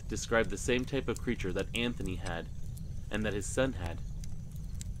 Smith described the same type of creature that Anthony had, and that his son had.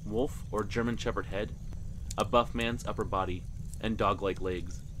 Wolf or German Shepherd head, a buff man's upper body, and dog-like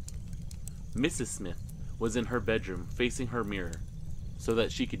legs. Mrs. Smith was in her bedroom facing her mirror, so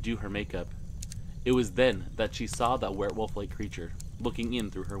that she could do her makeup. It was then that she saw that werewolf-like creature, looking in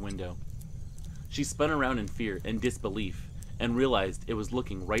through her window. She spun around in fear and disbelief, and realized it was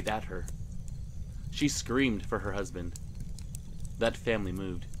looking right at her. She screamed for her husband. That family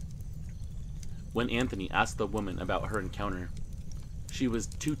moved. When Anthony asked the woman about her encounter, she was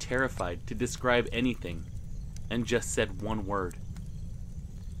too terrified to describe anything, and just said one word: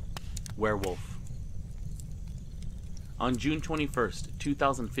 werewolf. On June 21st,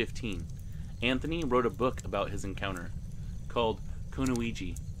 2015, Anthony wrote a book about his encounter, called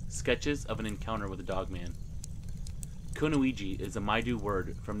Konuiji, Sketches of an Encounter with a Dogman. Konuiji is a Maidu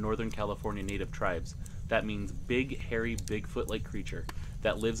word from Northern California native tribes that means big, hairy, Bigfoot-like creature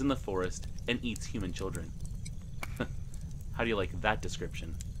that lives in the forest and eats human children. How do you like that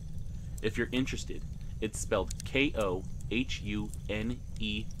description? If you're interested, it's spelled Kohunneje.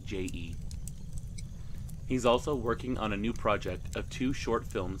 He's also working on a new project of 2 short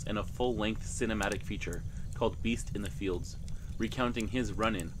films and a full-length cinematic feature called Beast in the Fields, recounting his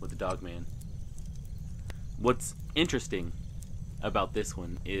run-in with the Dogman. What's interesting about this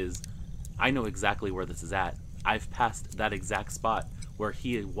one is I know exactly where this is at. I've passed that exact spot where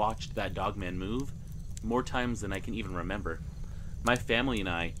he had watched that Dogman move more times than I can even remember. My family and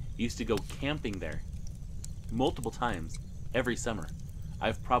I used to go camping there multiple times every summer.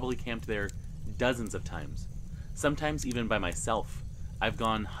 I've probably camped there dozens of times, sometimes even by myself. I've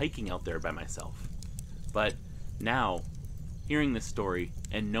gone hiking out there by myself. But now, hearing this story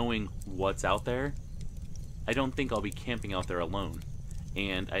and knowing what's out there, I don't think I'll be camping out there alone,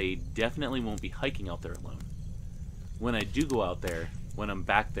 and I definitely won't be hiking out there alone. When I do go out there, when I'm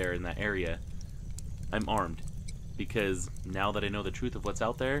back there in that area, I'm armed, because now that I know the truth of what's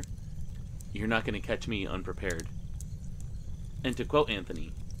out there, you're not going to catch me unprepared. And to quote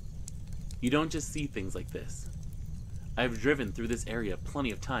Anthony, "You don't just see things like this. I've driven through this area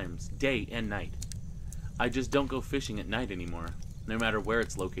plenty of times, day and night. I just don't go fishing at night anymore, no matter where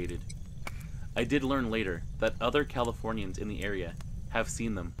it's located. I did learn later that other Californians in the area have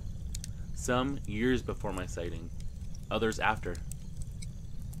seen them. Some years before my sighting, others after.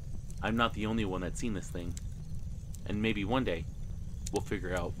 I'm not the only one that's seen this thing, and maybe one day we'll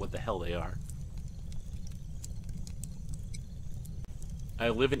figure out what the hell they are." I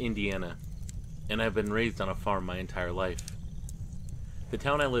live in Indiana, and I've been raised on a farm my entire life. The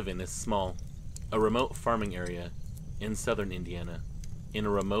town I live in is small, a remote farming area in southern Indiana, in a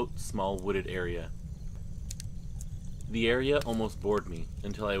remote, small wooded area. The area almost bored me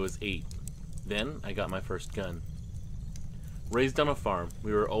until I was 8, Then I got my first gun. Raised on a farm,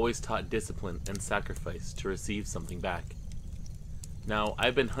 we were always taught discipline and sacrifice to receive something back. Now,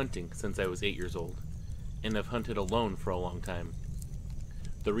 I've been hunting since I was 8 years old, and have hunted alone for a long time.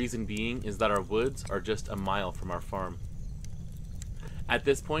 The reason being is that our woods are just a mile from our farm. At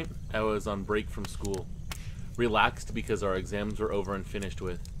this point, I was on break from school, relaxed because our exams were over and finished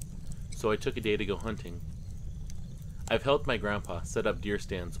with, so I took a day to go hunting. I've helped my grandpa set up deer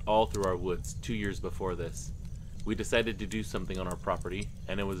stands all through our woods 2 years before this. We decided to do something on our property,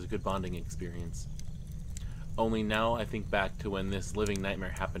 and it was a good bonding experience. Only now I think back to when this living nightmare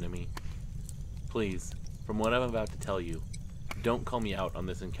happened to me. Please, from what I'm about to tell you, don't call me out on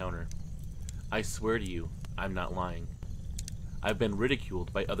this encounter. I swear to you, I'm not lying. I've been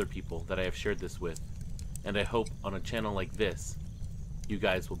ridiculed by other people that I have shared this with, and I hope on a channel like this, you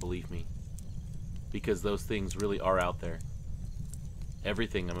guys will believe me. Because those things really are out there.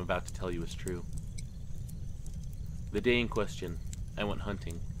 Everything I'm about to tell you is true. The day in question, I went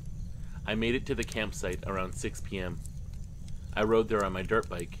hunting. I made it to the campsite around 6 p.m. I rode there on my dirt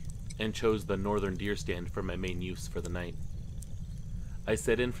bike, and chose the northern deer stand for my main use for the night. I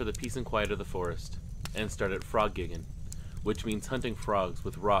set in for the peace and quiet of the forest, and started frog gigging, which means hunting frogs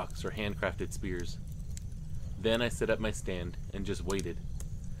with rocks or handcrafted spears. Then I set up my stand and just waited,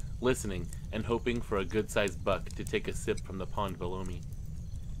 listening and hoping for a good-sized buck to take a sip from the pond below me.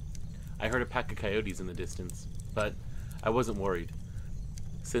 I heard a pack of coyotes in the distance, but I wasn't worried,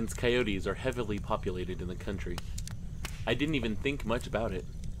 since coyotes are heavily populated in the country. I didn't even think much about it,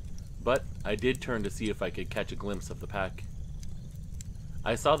 but I did turn to see if I could catch a glimpse of the pack.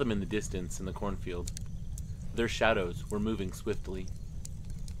 I saw them in the distance in the cornfield. Their shadows were moving swiftly.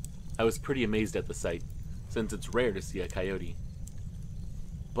 I was pretty amazed at the sight, since it's rare to see a coyote.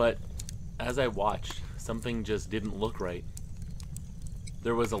 But as I watched, something just didn't look right.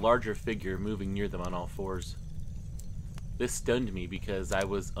 There was a larger figure moving near them on all fours. This stunned me because I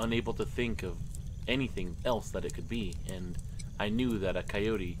was unable to think of anything else that it could be, and I knew that a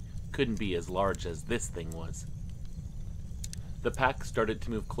coyote couldn't be as large as this thing was. The pack started to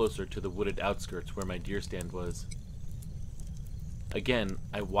move closer to the wooded outskirts where my deer stand was. Again,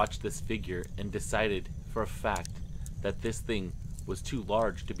 I watched this figure and decided for a fact that this thing was too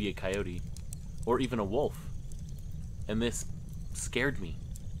large to be a coyote, or even a wolf, and this scared me.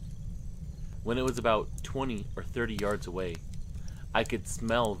 When it was about 20 or 30 yards away, I could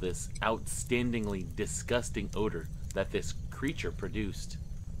smell this outstandingly disgusting odor that this creature produced.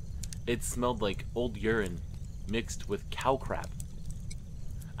 It smelled like old urine mixed with cow crap.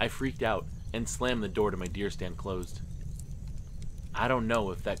 I freaked out and slammed the door to my deer stand closed. I don't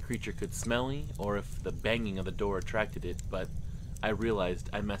know if that creature could smell me or if the banging of the door attracted it, but I realized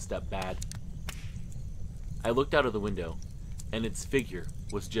I messed up bad. I looked out of the window, and its figure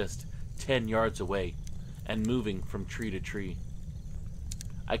was just 10 yards away and moving from tree to tree.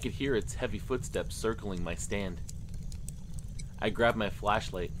 I could hear its heavy footsteps circling my stand. I grabbed my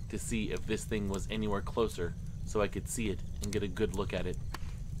flashlight to see if this thing was anywhere closer so I could see it and get a good look at it.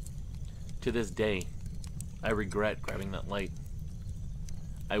 To this day, I regret grabbing that light.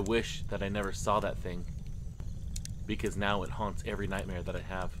 I wish that I never saw that thing, because now it haunts every nightmare that I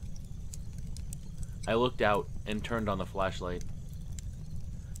have. I looked out and turned on the flashlight.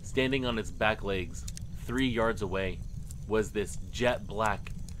 Standing on its back legs, 3 yards away, was this jet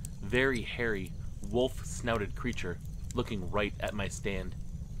black, very hairy, wolf-snouted creature looking right at my stand.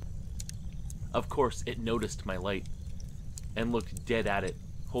 Of course, it noticed my light and looked dead at it,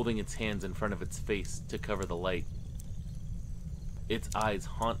 holding its hands in front of its face to cover the light. Its eyes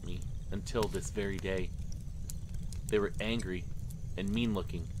haunt me until this very day. They were angry and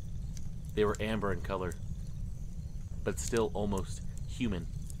mean-looking. They were amber in color, but still almost human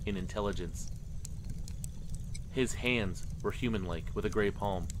in intelligence. His hands were human-like with a gray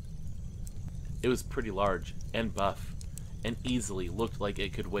palm. It was pretty large and buff, and easily looked like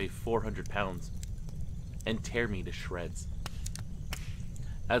it could weigh 400 pounds and tear me to shreds.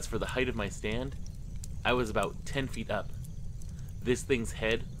 As for the height of my stand, I was about 10 feet up. This thing's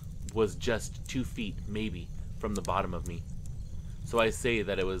head was just 2 feet, maybe, from the bottom of me, so I say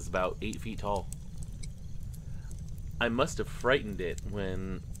that it was about 8 feet tall. I must have frightened it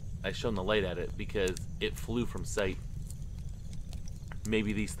when I shone the light at it, because it flew from sight.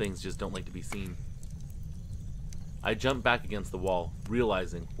 Maybe these things just don't like to be seen. I jumped back against the wall,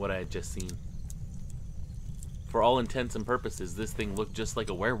 realizing what I had just seen. For all intents and purposes, this thing looked just like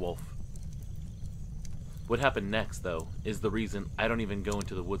a werewolf. What happened next, though, is the reason I don't even go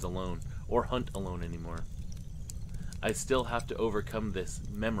into the woods alone, or hunt alone anymore. I still have to overcome this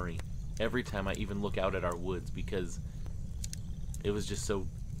memory every time I even look out at our woods, because it was just so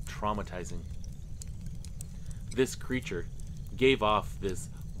traumatizing. This creature gave off this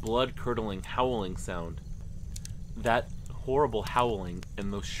blood-curdling howling sound. That horrible howling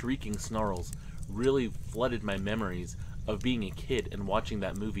and those shrieking snarls really flooded my memories of being a kid and watching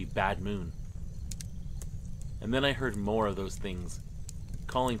that movie Bad Moon. And then I heard more of those things,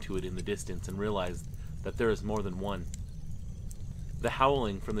 calling to it in the distance, and realized that there is more than one. The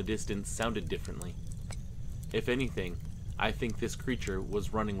howling from the distance sounded differently. If anything, I think this creature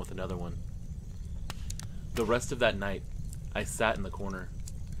was running with another one. The rest of that night, I sat in the corner,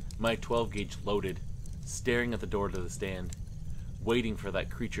 my 12 gauge loaded, staring at the door to the stand, waiting for that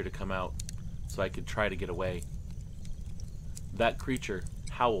creature to come out so I could try to get away. That creature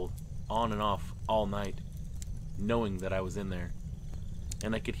howled on and off all night, knowing that I was in there,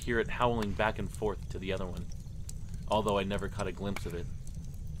 and I could hear it howling back and forth to the other one, although I never caught a glimpse of it.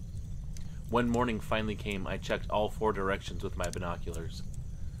 When morning finally came, I checked all 4 directions with my binoculars.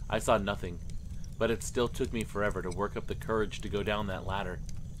 I saw nothing, but it still took me forever to work up the courage to go down that ladder.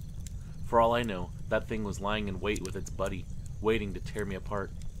 For all I know, that thing was lying in wait with its buddy, waiting to tear me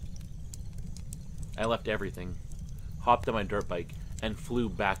apart. I left everything, hopped on my dirt bike, and flew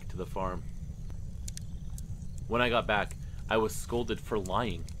back to the farm. When I got back, I was scolded for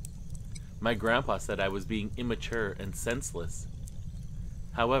lying. My grandpa said I was being immature and senseless.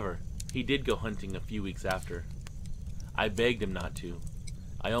 However, he did go hunting a few weeks after. I begged him not to.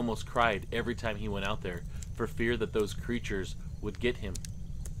 I almost cried every time he went out there for fear that those creatures would get him.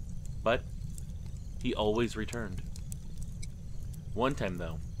 But he always returned. One time,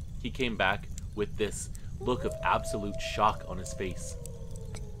 though, he came back with this look of absolute shock on his face.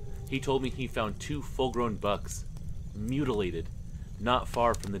 He told me he found 2 full-grown bucks, mutilated, not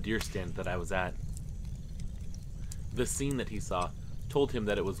far from the deer stand that I was at. The scene that he saw told him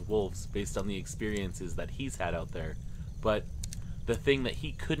that it was wolves based on the experiences that he's had out there, but the thing that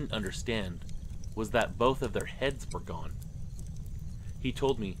he couldn't understand was that both of their heads were gone. He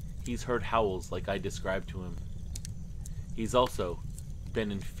told me he's heard howls like I described to him. He's also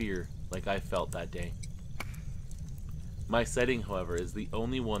been in fear like I felt that day. My sighting, however, is the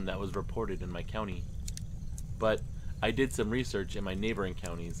only one that was reported in my county. But I did some research in my neighboring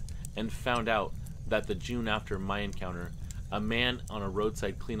counties and found out that the June after my encounter, a man on a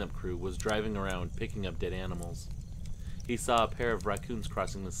roadside cleanup crew was driving around picking up dead animals. He saw a pair of raccoons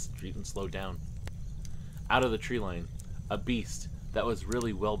crossing the street and slowed down. Out of the tree line, a beast that was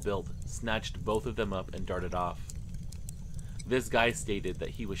really well built snatched both of them up and darted off. This guy stated that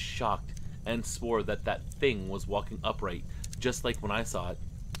he was shocked and swore that that thing was walking upright, just like when I saw it,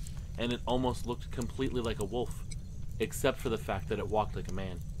 and it almost looked completely like a wolf, except for the fact that it walked like a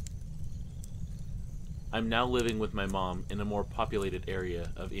man. I'm now living with my mom in a more populated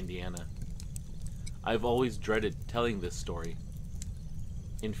area of Indiana. I've always dreaded telling this story,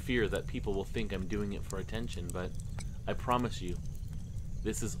 in fear that people will think I'm doing it for attention, but I promise you,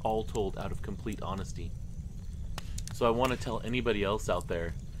 this is all told out of complete honesty. So I want to tell anybody else out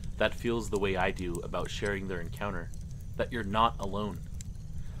there that feels the way I do about sharing their encounter, that you're not alone.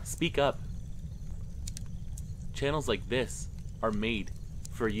 Speak up. Channels like this are made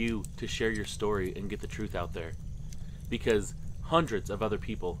for you to share your story and get the truth out there, because hundreds of other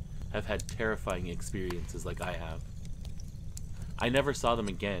people have had terrifying experiences like I have. I never saw them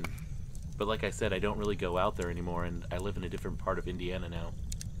again, but like I said, I don't really go out there anymore, and I live in a different part of Indiana now.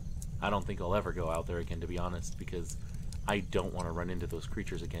 I don't think I'll ever go out there again, to be honest, because I don't want to run into those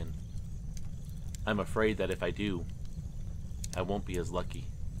creatures again. I'm afraid that if I do, I won't be as lucky.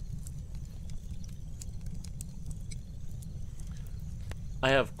 I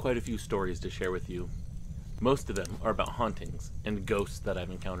have quite a few stories to share with you. Most of them are about hauntings and ghosts that I've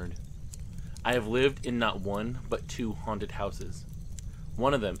encountered. I have lived in not one, but 2 haunted houses.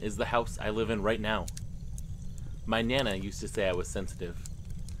 One of them is the house I live in right now. My Nana used to say I was sensitive.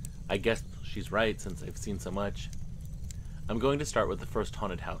 I guess she's right, since I've seen so much. I'm going to start with the first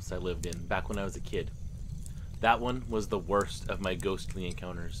haunted house I lived in back when I was a kid. That one was the worst of my ghostly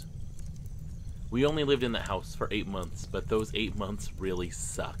encounters. We only lived in the house for 8 months, but those 8 months really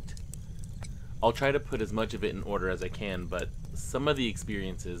sucked. I'll try to put as much of it in order as I can, but some of the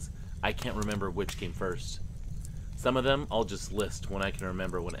experiences, I can't remember which came first. Some of them I'll just list when I can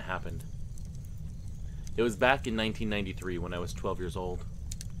remember when it happened. It was back in 1993 when I was 12 years old.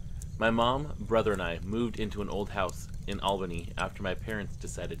 My mom, brother, and I moved into an old house in Albany after my parents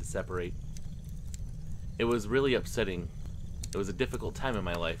decided to separate. It was really upsetting. It was a difficult time in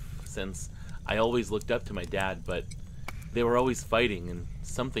my life, since I always looked up to my dad, but they were always fighting, and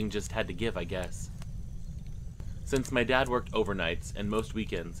something just had to give, I guess. Since my dad worked overnights and most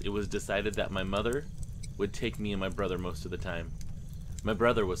weekends, it was decided that my mother would take me and my brother most of the time. My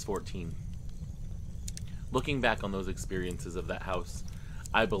brother was 14. Looking back on those experiences of that house,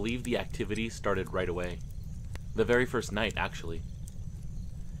 I believe the activity started right away. The very first night, actually.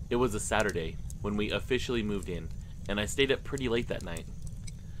 It was a Saturday when we officially moved in, and I stayed up pretty late that night.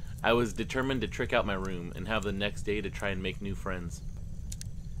 I was determined to trick out my room and have the next day to try and make new friends.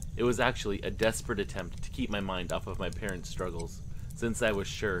 It was actually a desperate attempt to keep my mind off of my parents' struggles, since I was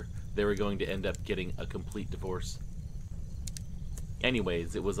sure they were going to end up getting a complete divorce.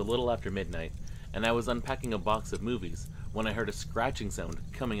 Anyways, it was a little after midnight, and I was unpacking a box of movies when I heard a scratching sound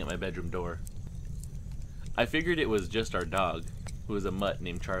coming at my bedroom door. I figured it was just our dog, who was a mutt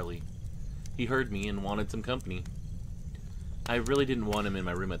named Charlie. He heard me and wanted some company. I really didn't want him in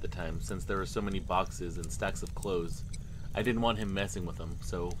my room at the time, since there were so many boxes and stacks of clothes. I didn't want him messing with them,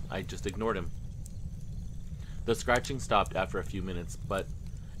 so I just ignored him. The scratching stopped after a few minutes, but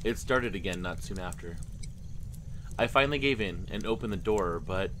it started again not soon after. I finally gave in and opened the door,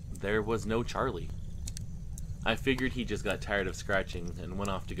 but there was no Charlie. I figured he just got tired of scratching and went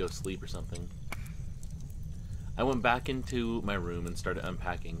off to go sleep or something. I went back into my room and started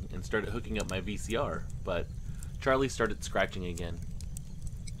unpacking and started hooking up my VCR, but Charlie started scratching again.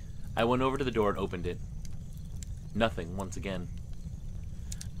 I went over to the door and opened it. Nothing once again.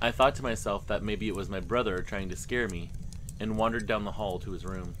 I thought to myself that maybe it was my brother trying to scare me, and wandered down the hall to his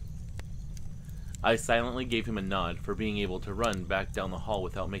room. I silently gave him a nod for being able to run back down the hall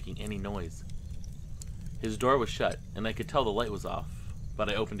without making any noise. His door was shut, and I could tell the light was off, but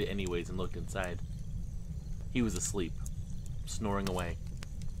I opened it anyways and looked inside. He was asleep, snoring away.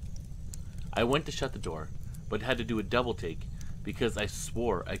 I went to shut the door, but had to do a double take because I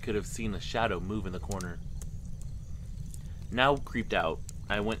swore I could have seen a shadow move in the corner. Now creeped out,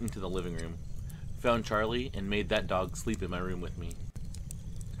 I went into the living room, found Charlie, and made that dog sleep in my room with me.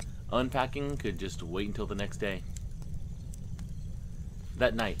 Unpacking could just wait until the next day.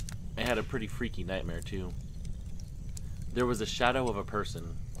 That night, I had a pretty freaky nightmare too. There was a shadow of a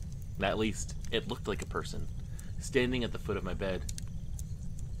person, at least it looked like a person, standing at the foot of my bed.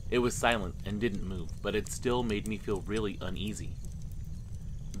 It was silent and didn't move, but it still made me feel really uneasy.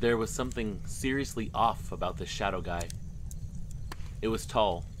 There was something seriously off about this shadow guy. It was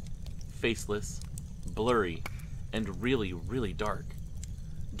tall, faceless, blurry, and really, really dark.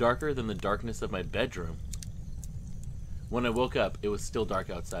 Darker than the darkness of my bedroom. When I woke up, it was still dark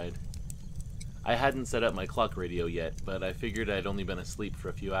outside. I hadn't set up my clock radio yet, but I figured I'd only been asleep for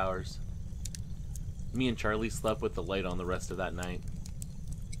a few hours. Me and Charlie slept with the light on the rest of that night.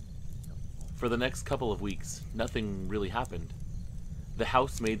 For the next couple of weeks, nothing really happened. The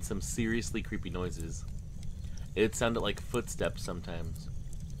house made some seriously creepy noises. It sounded like footsteps sometimes.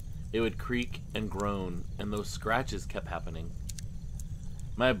 It would creak and groan, and those scratches kept happening.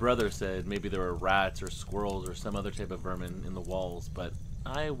 My brother said maybe there were rats or squirrels or some other type of vermin in the walls, but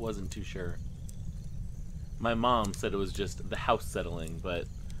I wasn't too sure. My mom said it was just the house settling, but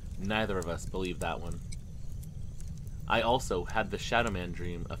neither of us believed that one. I also had the Shadowman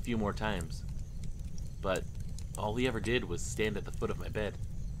dream a few more times, but all he ever did was stand at the foot of my bed.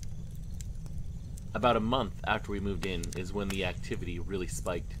 About a month after we moved in is when the activity really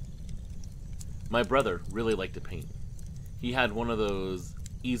spiked. My brother really liked to paint. He had one of those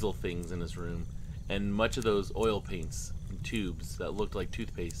easel things in his room, and much of those oil paints in tubes that looked like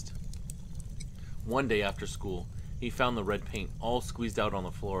toothpaste. One day after school, he found the red paint all squeezed out on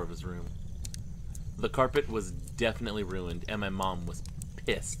the floor of his room. The carpet was definitely ruined, and my mom was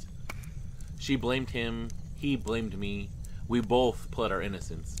pissed. She blamed him, he blamed me, we both pled our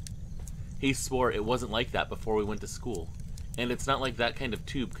innocence. He swore it wasn't like that before we went to school, and it's not like that kind of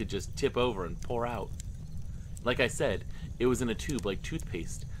tube could just tip over and pour out. Like I said, it was in a tube like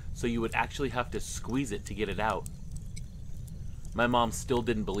toothpaste, so you would actually have to squeeze it to get it out. My mom still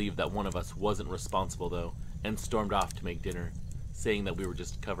didn't believe that one of us wasn't responsible though, and stormed off to make dinner, saying that we were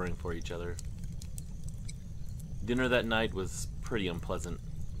just covering for each other. Dinner that night was pretty unpleasant.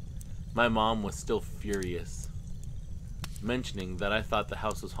 My mom was still furious. Mentioning that I thought the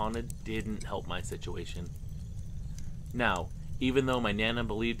house was haunted didn't help my situation. Now, even though my Nana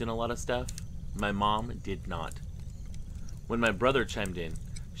believed in a lot of stuff, my mom did not. When my brother chimed in,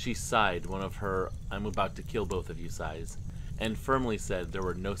 she sighed one of her "I'm about to kill both of you" sighs, and firmly said there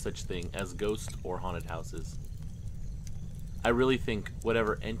were no such thing as ghost or haunted houses. I really think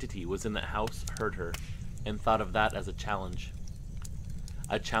whatever entity was in that house heard her, and thought of that as a challenge.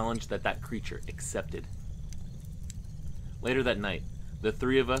 A challenge that creature accepted. Later that night, the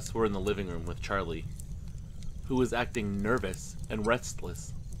three of us were in the living room with Charlie, who was acting nervous and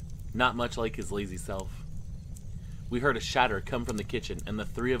restless, not much like his lazy self. We heard a shatter come from the kitchen, and the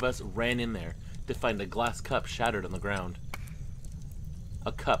three of us ran in there to find a glass cup shattered on the ground.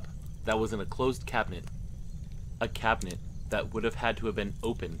 A cup that was in a closed cabinet. A cabinet that would have had to have been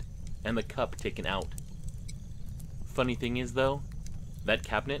opened and the cup taken out. Funny thing is, though, that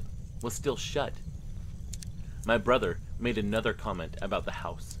cabinet was still shut. My brother made another comment about the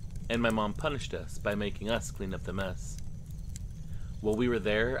house, and my mom punished us by making us clean up the mess. While we were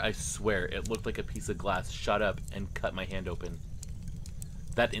there, I swear it looked like a piece of glass shot up and cut my hand open.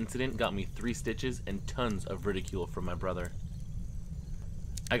 That incident got me 3 stitches and tons of ridicule from my brother.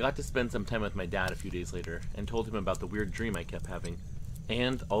 I got to spend some time with my dad a few days later and told him about the weird dream I kept having,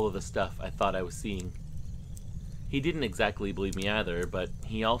 and all of the stuff I thought I was seeing. He didn't exactly believe me either, but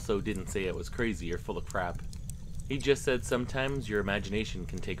he also didn't say it was crazy or full of crap. He just said sometimes your imagination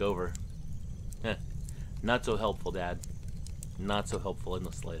can take over. Not so helpful, Dad. Not so helpful in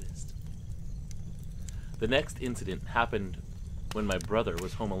the slightest. The next incident happened when my brother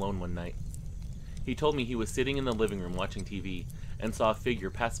was home alone one night. He told me he was sitting in the living room watching TV and saw a figure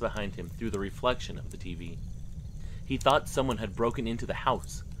pass behind him through the reflection of the TV. He thought someone had broken into the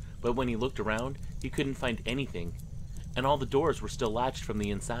house, but when he looked around, he couldn't find anything, and all the doors were still latched from the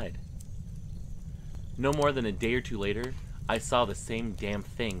inside. No more than a day or 2 later, I saw the same damn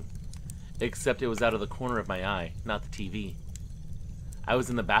thing, except it was out of the corner of my eye, not the TV. I was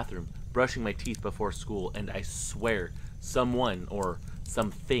in the bathroom, brushing my teeth before school, and I swear someone, or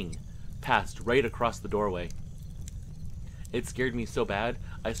something, passed right across the doorway. It scared me so bad,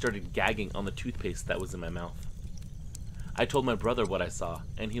 I started gagging on the toothpaste that was in my mouth. I told my brother what I saw,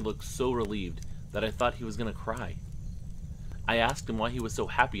 and he looked so relieved that I thought he was gonna cry. I asked him why he was so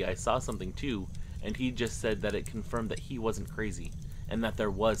happy I saw something too, and he just said that it confirmed that he wasn't crazy, and that there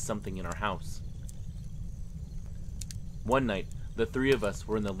was something in our house. One night, the 3 of us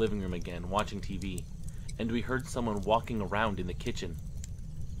were in the living room again, watching TV, and we heard someone walking around in the kitchen.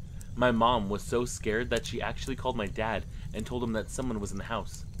 My mom was so scared that she actually called my dad and told him that someone was in the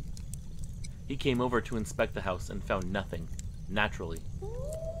house. He came over to inspect the house and found nothing, naturally.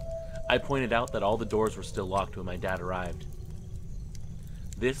 I pointed out that all the doors were still locked when my dad arrived.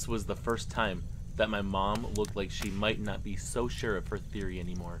 This was the first time that my mom looked like she might not be so sure of her theory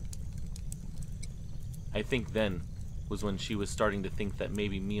anymore. I think then was when she was starting to think that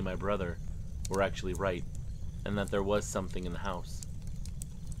maybe me and my brother were actually right, and that there was something in the house.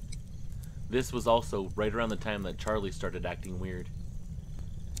 This was also right around the time that Charlie started acting weird.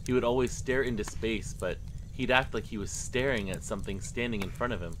 He would always stare into space, but he'd act like he was staring at something standing in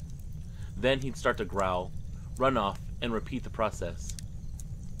front of him. Then he'd start to growl, run off, and repeat the process.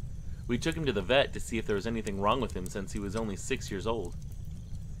 We took him to the vet to see if there was anything wrong with him since he was only 6 years old.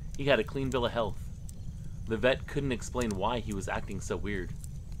 He had a clean bill of health. The vet couldn't explain why he was acting so weird.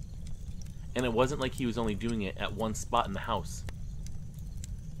 And it wasn't like he was only doing it at one spot in the house.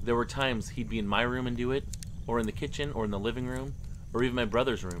 There were times he'd be in my room and do it, or in the kitchen, or in the living room, or even my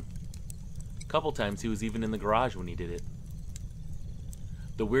brother's room. A couple times he was even in the garage when he did it.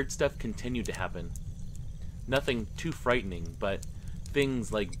 The weird stuff continued to happen. Nothing too frightening, but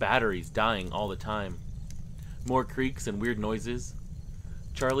things like batteries dying all the time. More creaks and weird noises.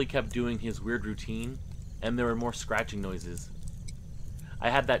 Charlie kept doing his weird routine, and there were more scratching noises. I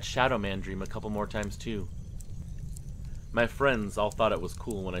had that Shadowman dream a couple more times too. My friends all thought it was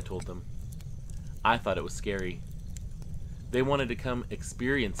cool when I told them. I thought it was scary. They wanted to come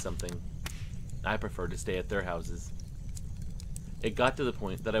experience something. I preferred to stay at their houses. It got to the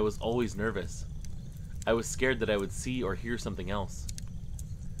point that I was always nervous. I was scared that I would see or hear something else.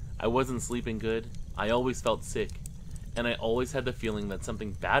 I wasn't sleeping good, I always felt sick, and I always had the feeling that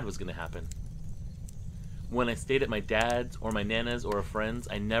something bad was going to happen. When I stayed at my dad's or my nana's or a friend's,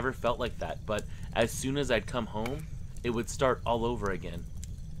 I never felt like that, but as soon as I'd come home, it would start all over again.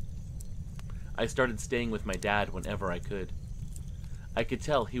 I started staying with my dad whenever I could. I could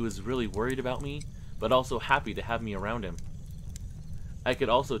tell he was really worried about me, but also happy to have me around him. I could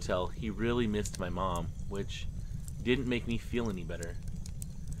also tell he really missed my mom, which didn't make me feel any better.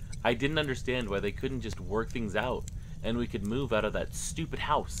 I didn't understand why they couldn't just work things out, and we could move out of that stupid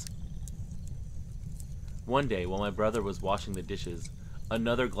house. One day, while my brother was washing the dishes,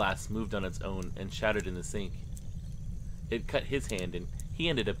 another glass moved on its own and shattered in the sink. It cut his hand, and he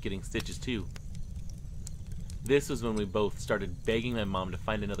ended up getting stitches too. This was when we both started begging my mom to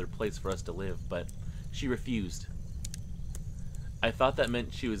find another place for us to live, but she refused. I thought that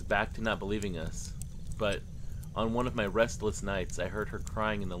meant she was back to not believing us, but on one of my restless nights I heard her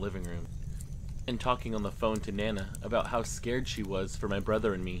crying in the living room and talking on the phone to Nana about how scared she was for my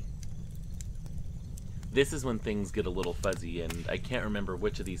brother and me. This is when things get a little fuzzy, and I can't remember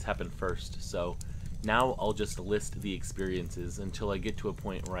which of these happened first, so now I'll just list the experiences until I get to a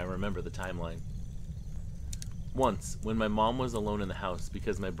point where I remember the timeline. Once, when my mom was alone in the house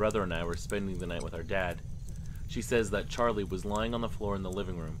because my brother and I were spending the night with our dad, she says that Charlie was lying on the floor in the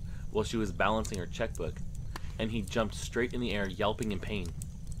living room while she was balancing her checkbook, and he jumped straight in the air yelping in pain.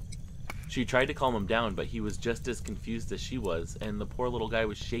 She tried to calm him down, but he was just as confused as she was, and the poor little guy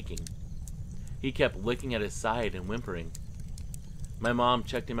was shaking. He kept licking at his side and whimpering. My mom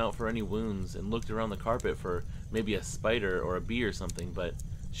checked him out for any wounds and looked around the carpet for maybe a spider or a bee or something, but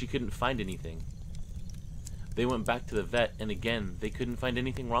she couldn't find anything. They went back to the vet, and again, they couldn't find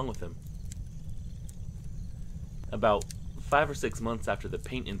anything wrong with him. About 5 or 6 months after the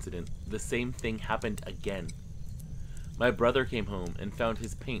paint incident, the same thing happened again. My brother came home and found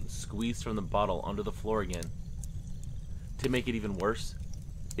his paint squeezed from the bottle onto the floor again. To make it even worse,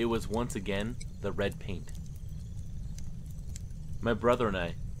 it was once again the red paint. My brother and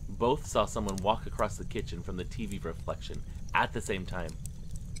I both saw someone walk across the kitchen from the TV reflection at the same time.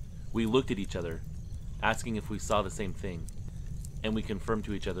 We looked at each other, asking if we saw the same thing, and we confirmed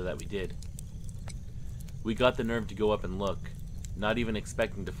to each other that we did. We got the nerve to go up and look, not even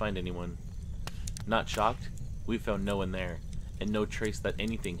expecting to find anyone. Not shocked, we found no one there, and no trace that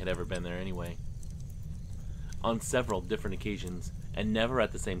anything had ever been there anyway. On several different occasions, and never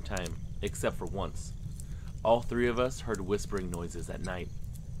at the same time, except for once, all three of us heard whispering noises at night.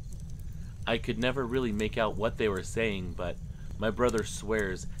 I could never really make out what they were saying, but my brother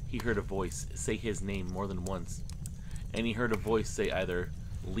swears he heard a voice say his name more than once, and he heard a voice say either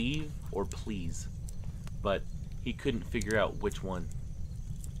leave or please, but he couldn't figure out which one.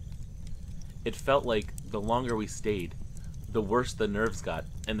 It felt like the longer we stayed, the worse the nerves got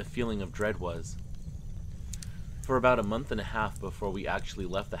and the feeling of dread was. For about a month and a half before we actually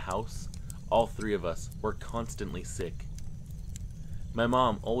left the house, all three of us were constantly sick. My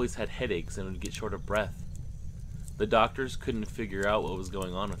mom always had headaches and would get short of breath. The doctors couldn't figure out what was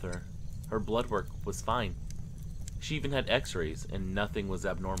going on with her. Her blood work was fine. She even had x-rays and nothing was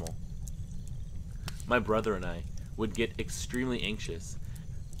abnormal. My brother and I would get extremely anxious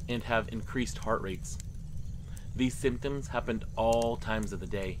and have increased heart rates. These symptoms happened all times of the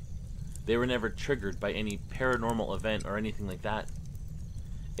day. They were never triggered by any paranormal event or anything like that.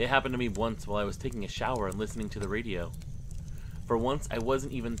 It happened to me once while I was taking a shower and listening to the radio. For once, I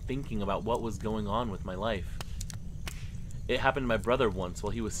wasn't even thinking about what was going on with my life. It happened to my brother once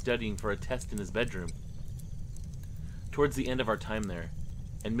while he was studying for a test in his bedroom. Towards the end of our time there,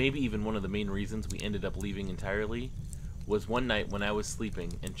 and maybe even one of the main reasons we ended up leaving entirely, was one night when I was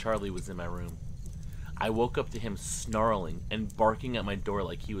sleeping and Charlie was in my room. I woke up to him snarling and barking at my door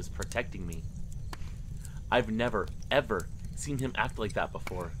like he was protecting me. I've never, ever seen him act like that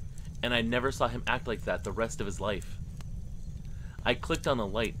before, and I never saw him act like that the rest of his life. I clicked on the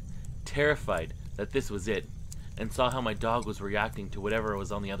light, terrified that this was it, and saw how my dog was reacting to whatever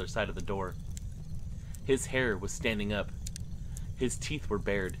was on the other side of the door. His hair was standing up. His teeth were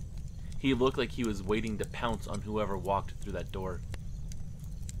bared. He looked like he was waiting to pounce on whoever walked through that door.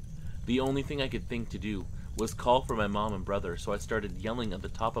 The only thing I could think to do was call for my mom and brother, so I started yelling at the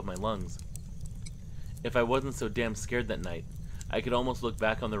top of my lungs. If I wasn't so damn scared that night, I could almost look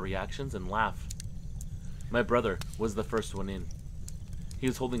back on their reactions and laugh. My brother was the first one in. He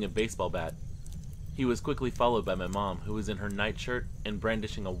was holding a baseball bat. He was quickly followed by my mom, who was in her nightshirt and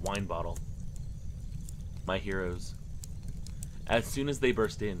brandishing a wine bottle. My heroes. As soon as they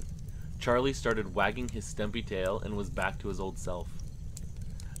burst in, Charlie started wagging his stumpy tail and was back to his old self.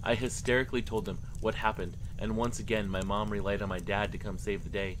 I hysterically told him what happened, and once again my mom relied on my dad to come save the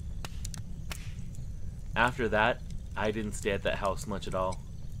day. After that, I didn't stay at that house much at all.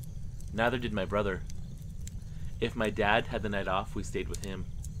 Neither did my brother. If my dad had the night off, we stayed with him.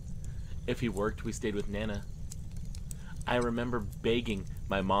 If he worked, we stayed with Nana. I remember begging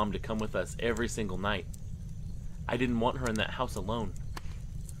my mom to come with us every single night. I didn't want her in that house alone.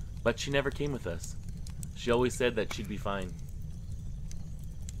 But she never came with us. She always said that she'd be fine.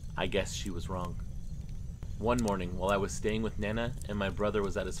 I guess she was wrong. One morning, while I was staying with Nana and my brother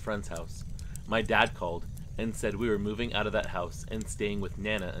was at his friend's house, my dad called and said we were moving out of that house and staying with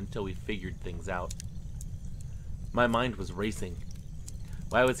Nana until we figured things out. My mind was racing.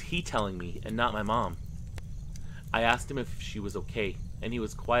 Why was he telling me and not my mom? I asked him if she was okay, and he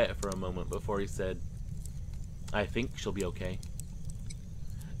was quiet for a moment before he said, "I think she'll be okay."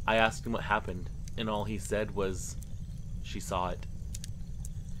 I asked him what happened, and all he said was, "She saw it."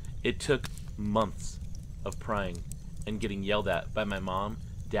 It took months of prying and getting yelled at by my mom,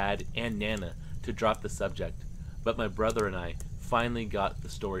 dad, and Nana to drop the subject, but my brother and I finally got the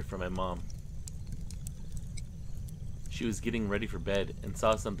story from my mom. She was getting ready for bed and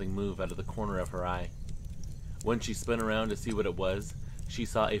saw something move out of the corner of her eye. When she spun around to see what it was, she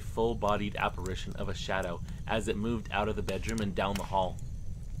saw a full-bodied apparition of a shadow as it moved out of the bedroom and down the hall.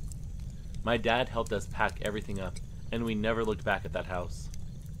 My dad helped us pack everything up, and we never looked back at that house.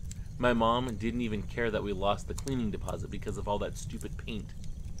 My mom didn't even care that we lost the cleaning deposit because of all that stupid paint.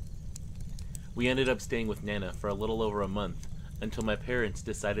 We ended up staying with Nana for a little over a month until my parents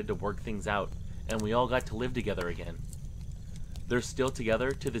decided to work things out and we all got to live together again. They're still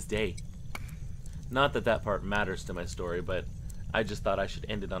together to this day. Not that that part matters to my story, but I just thought I should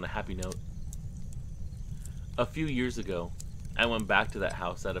end it on a happy note. A few years ago, I went back to that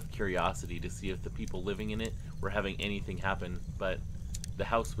house out of curiosity to see if the people living in it were having anything happen, but the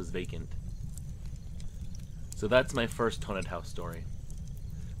house was vacant. So that's my first haunted house story.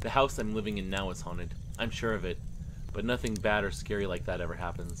 The house I'm living in now is haunted. I'm sure of it, but nothing bad or scary like that ever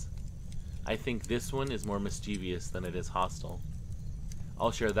happens. I think this one is more mischievous than it is hostile.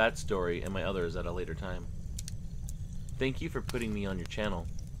 I'll share that story and my others at a later time. Thank you for putting me on your channel.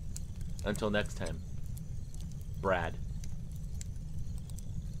 Until next time, Brad.